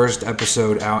 It's our first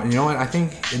episode out. And you know what? I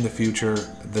think in the future,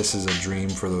 this is a dream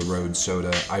for the Road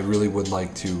Soda. I really would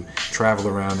like to travel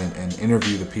around and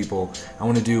interview the people. I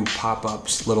want to do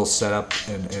pop-ups, little setup,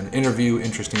 and interview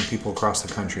interesting people across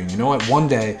the country. And you know what? One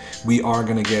day, we are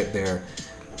going to get there.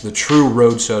 The true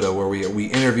Road Soda, where we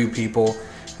interview people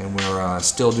and we're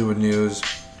still doing news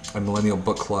and millennial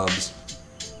book clubs.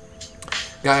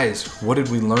 Guys, what did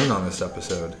we learn on this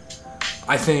episode?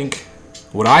 I think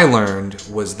what I learned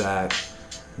was that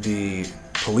the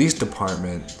police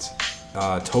department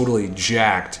totally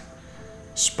jacked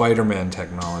Spider-Man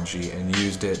technology and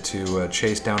used it to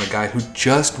chase down a guy who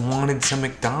just wanted some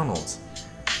McDonald's.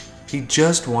 He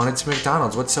just wanted some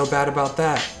McDonald's. What's so bad about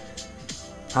that?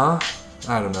 Huh?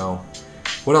 I don't know.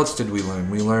 What else did we learn?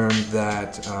 We learned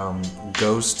that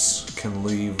ghosts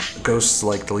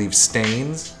like to leave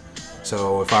stains.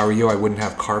 So if I were you, I wouldn't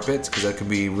have carpets because that could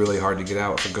be really hard to get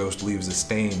out if a ghost leaves a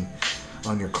stain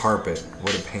on your carpet.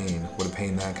 What a pain. What a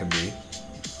pain that could be.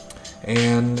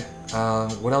 And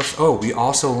what else? Oh, we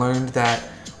also learned that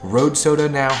Road Soda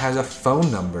now has a phone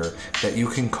number that you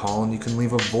can call and you can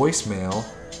leave a voicemail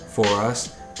for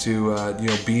us to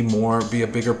be a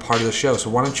bigger part of the show.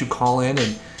 So why don't you call in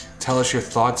and tell us your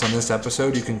thoughts on this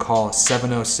episode? You can call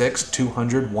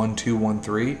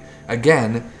 706-200-1213.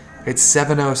 Again, it's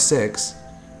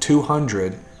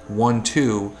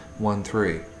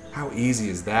 706-200-1213. How easy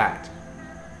is that?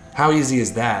 How easy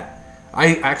is that?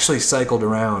 I actually cycled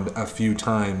around a few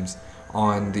times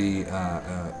on the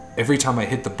every time I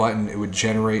hit the button, it would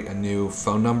generate a new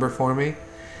phone number for me.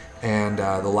 And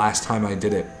the last time I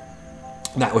did it,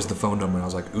 that was the phone number. And I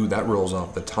was like, ooh, that rolls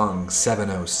off the tongue.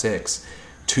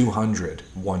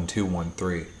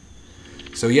 706-200-1213.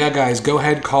 So yeah, guys, go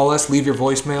ahead, call us, leave your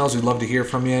voicemails. We'd love to hear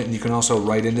from you. And you can also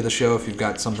write into the show if you've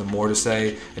got something more to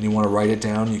say and you want to write it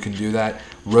down. You can do that.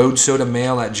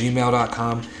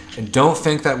 roadsodamail@gmail.com. And don't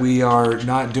think that we are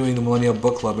not doing the Millennial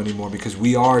Book Club anymore, because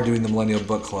we are doing the Millennial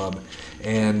Book Club.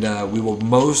 And we will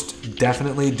most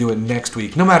definitely do it next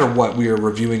week. No matter what, we are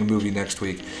reviewing a movie next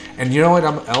week. And you know what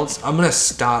else? I'm going to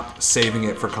stop saving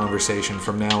it for conversation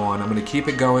from now on. I'm going to keep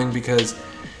it going because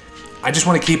I just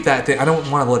want to keep that thing. I don't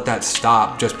want to let that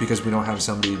stop just because we don't have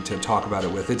somebody to talk about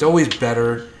it with. It's always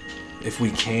better if we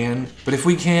can. But if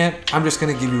we can't, I'm just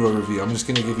going to give you a review. I'm just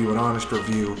going to give you an honest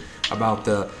review about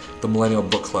the Millennial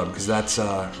Book Club, because that's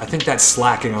I think that's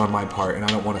slacking on my part, and I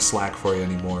don't want to slack for you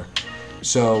anymore.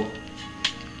 So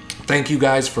thank you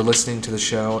guys for listening to the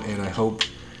show, and I hope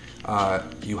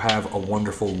you have a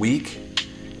wonderful week.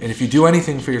 And if you do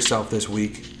anything for yourself this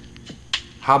week,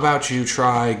 how about you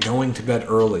try going to bed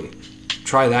early?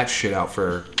 Try that shit out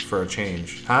for a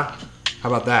change, huh? How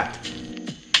about that?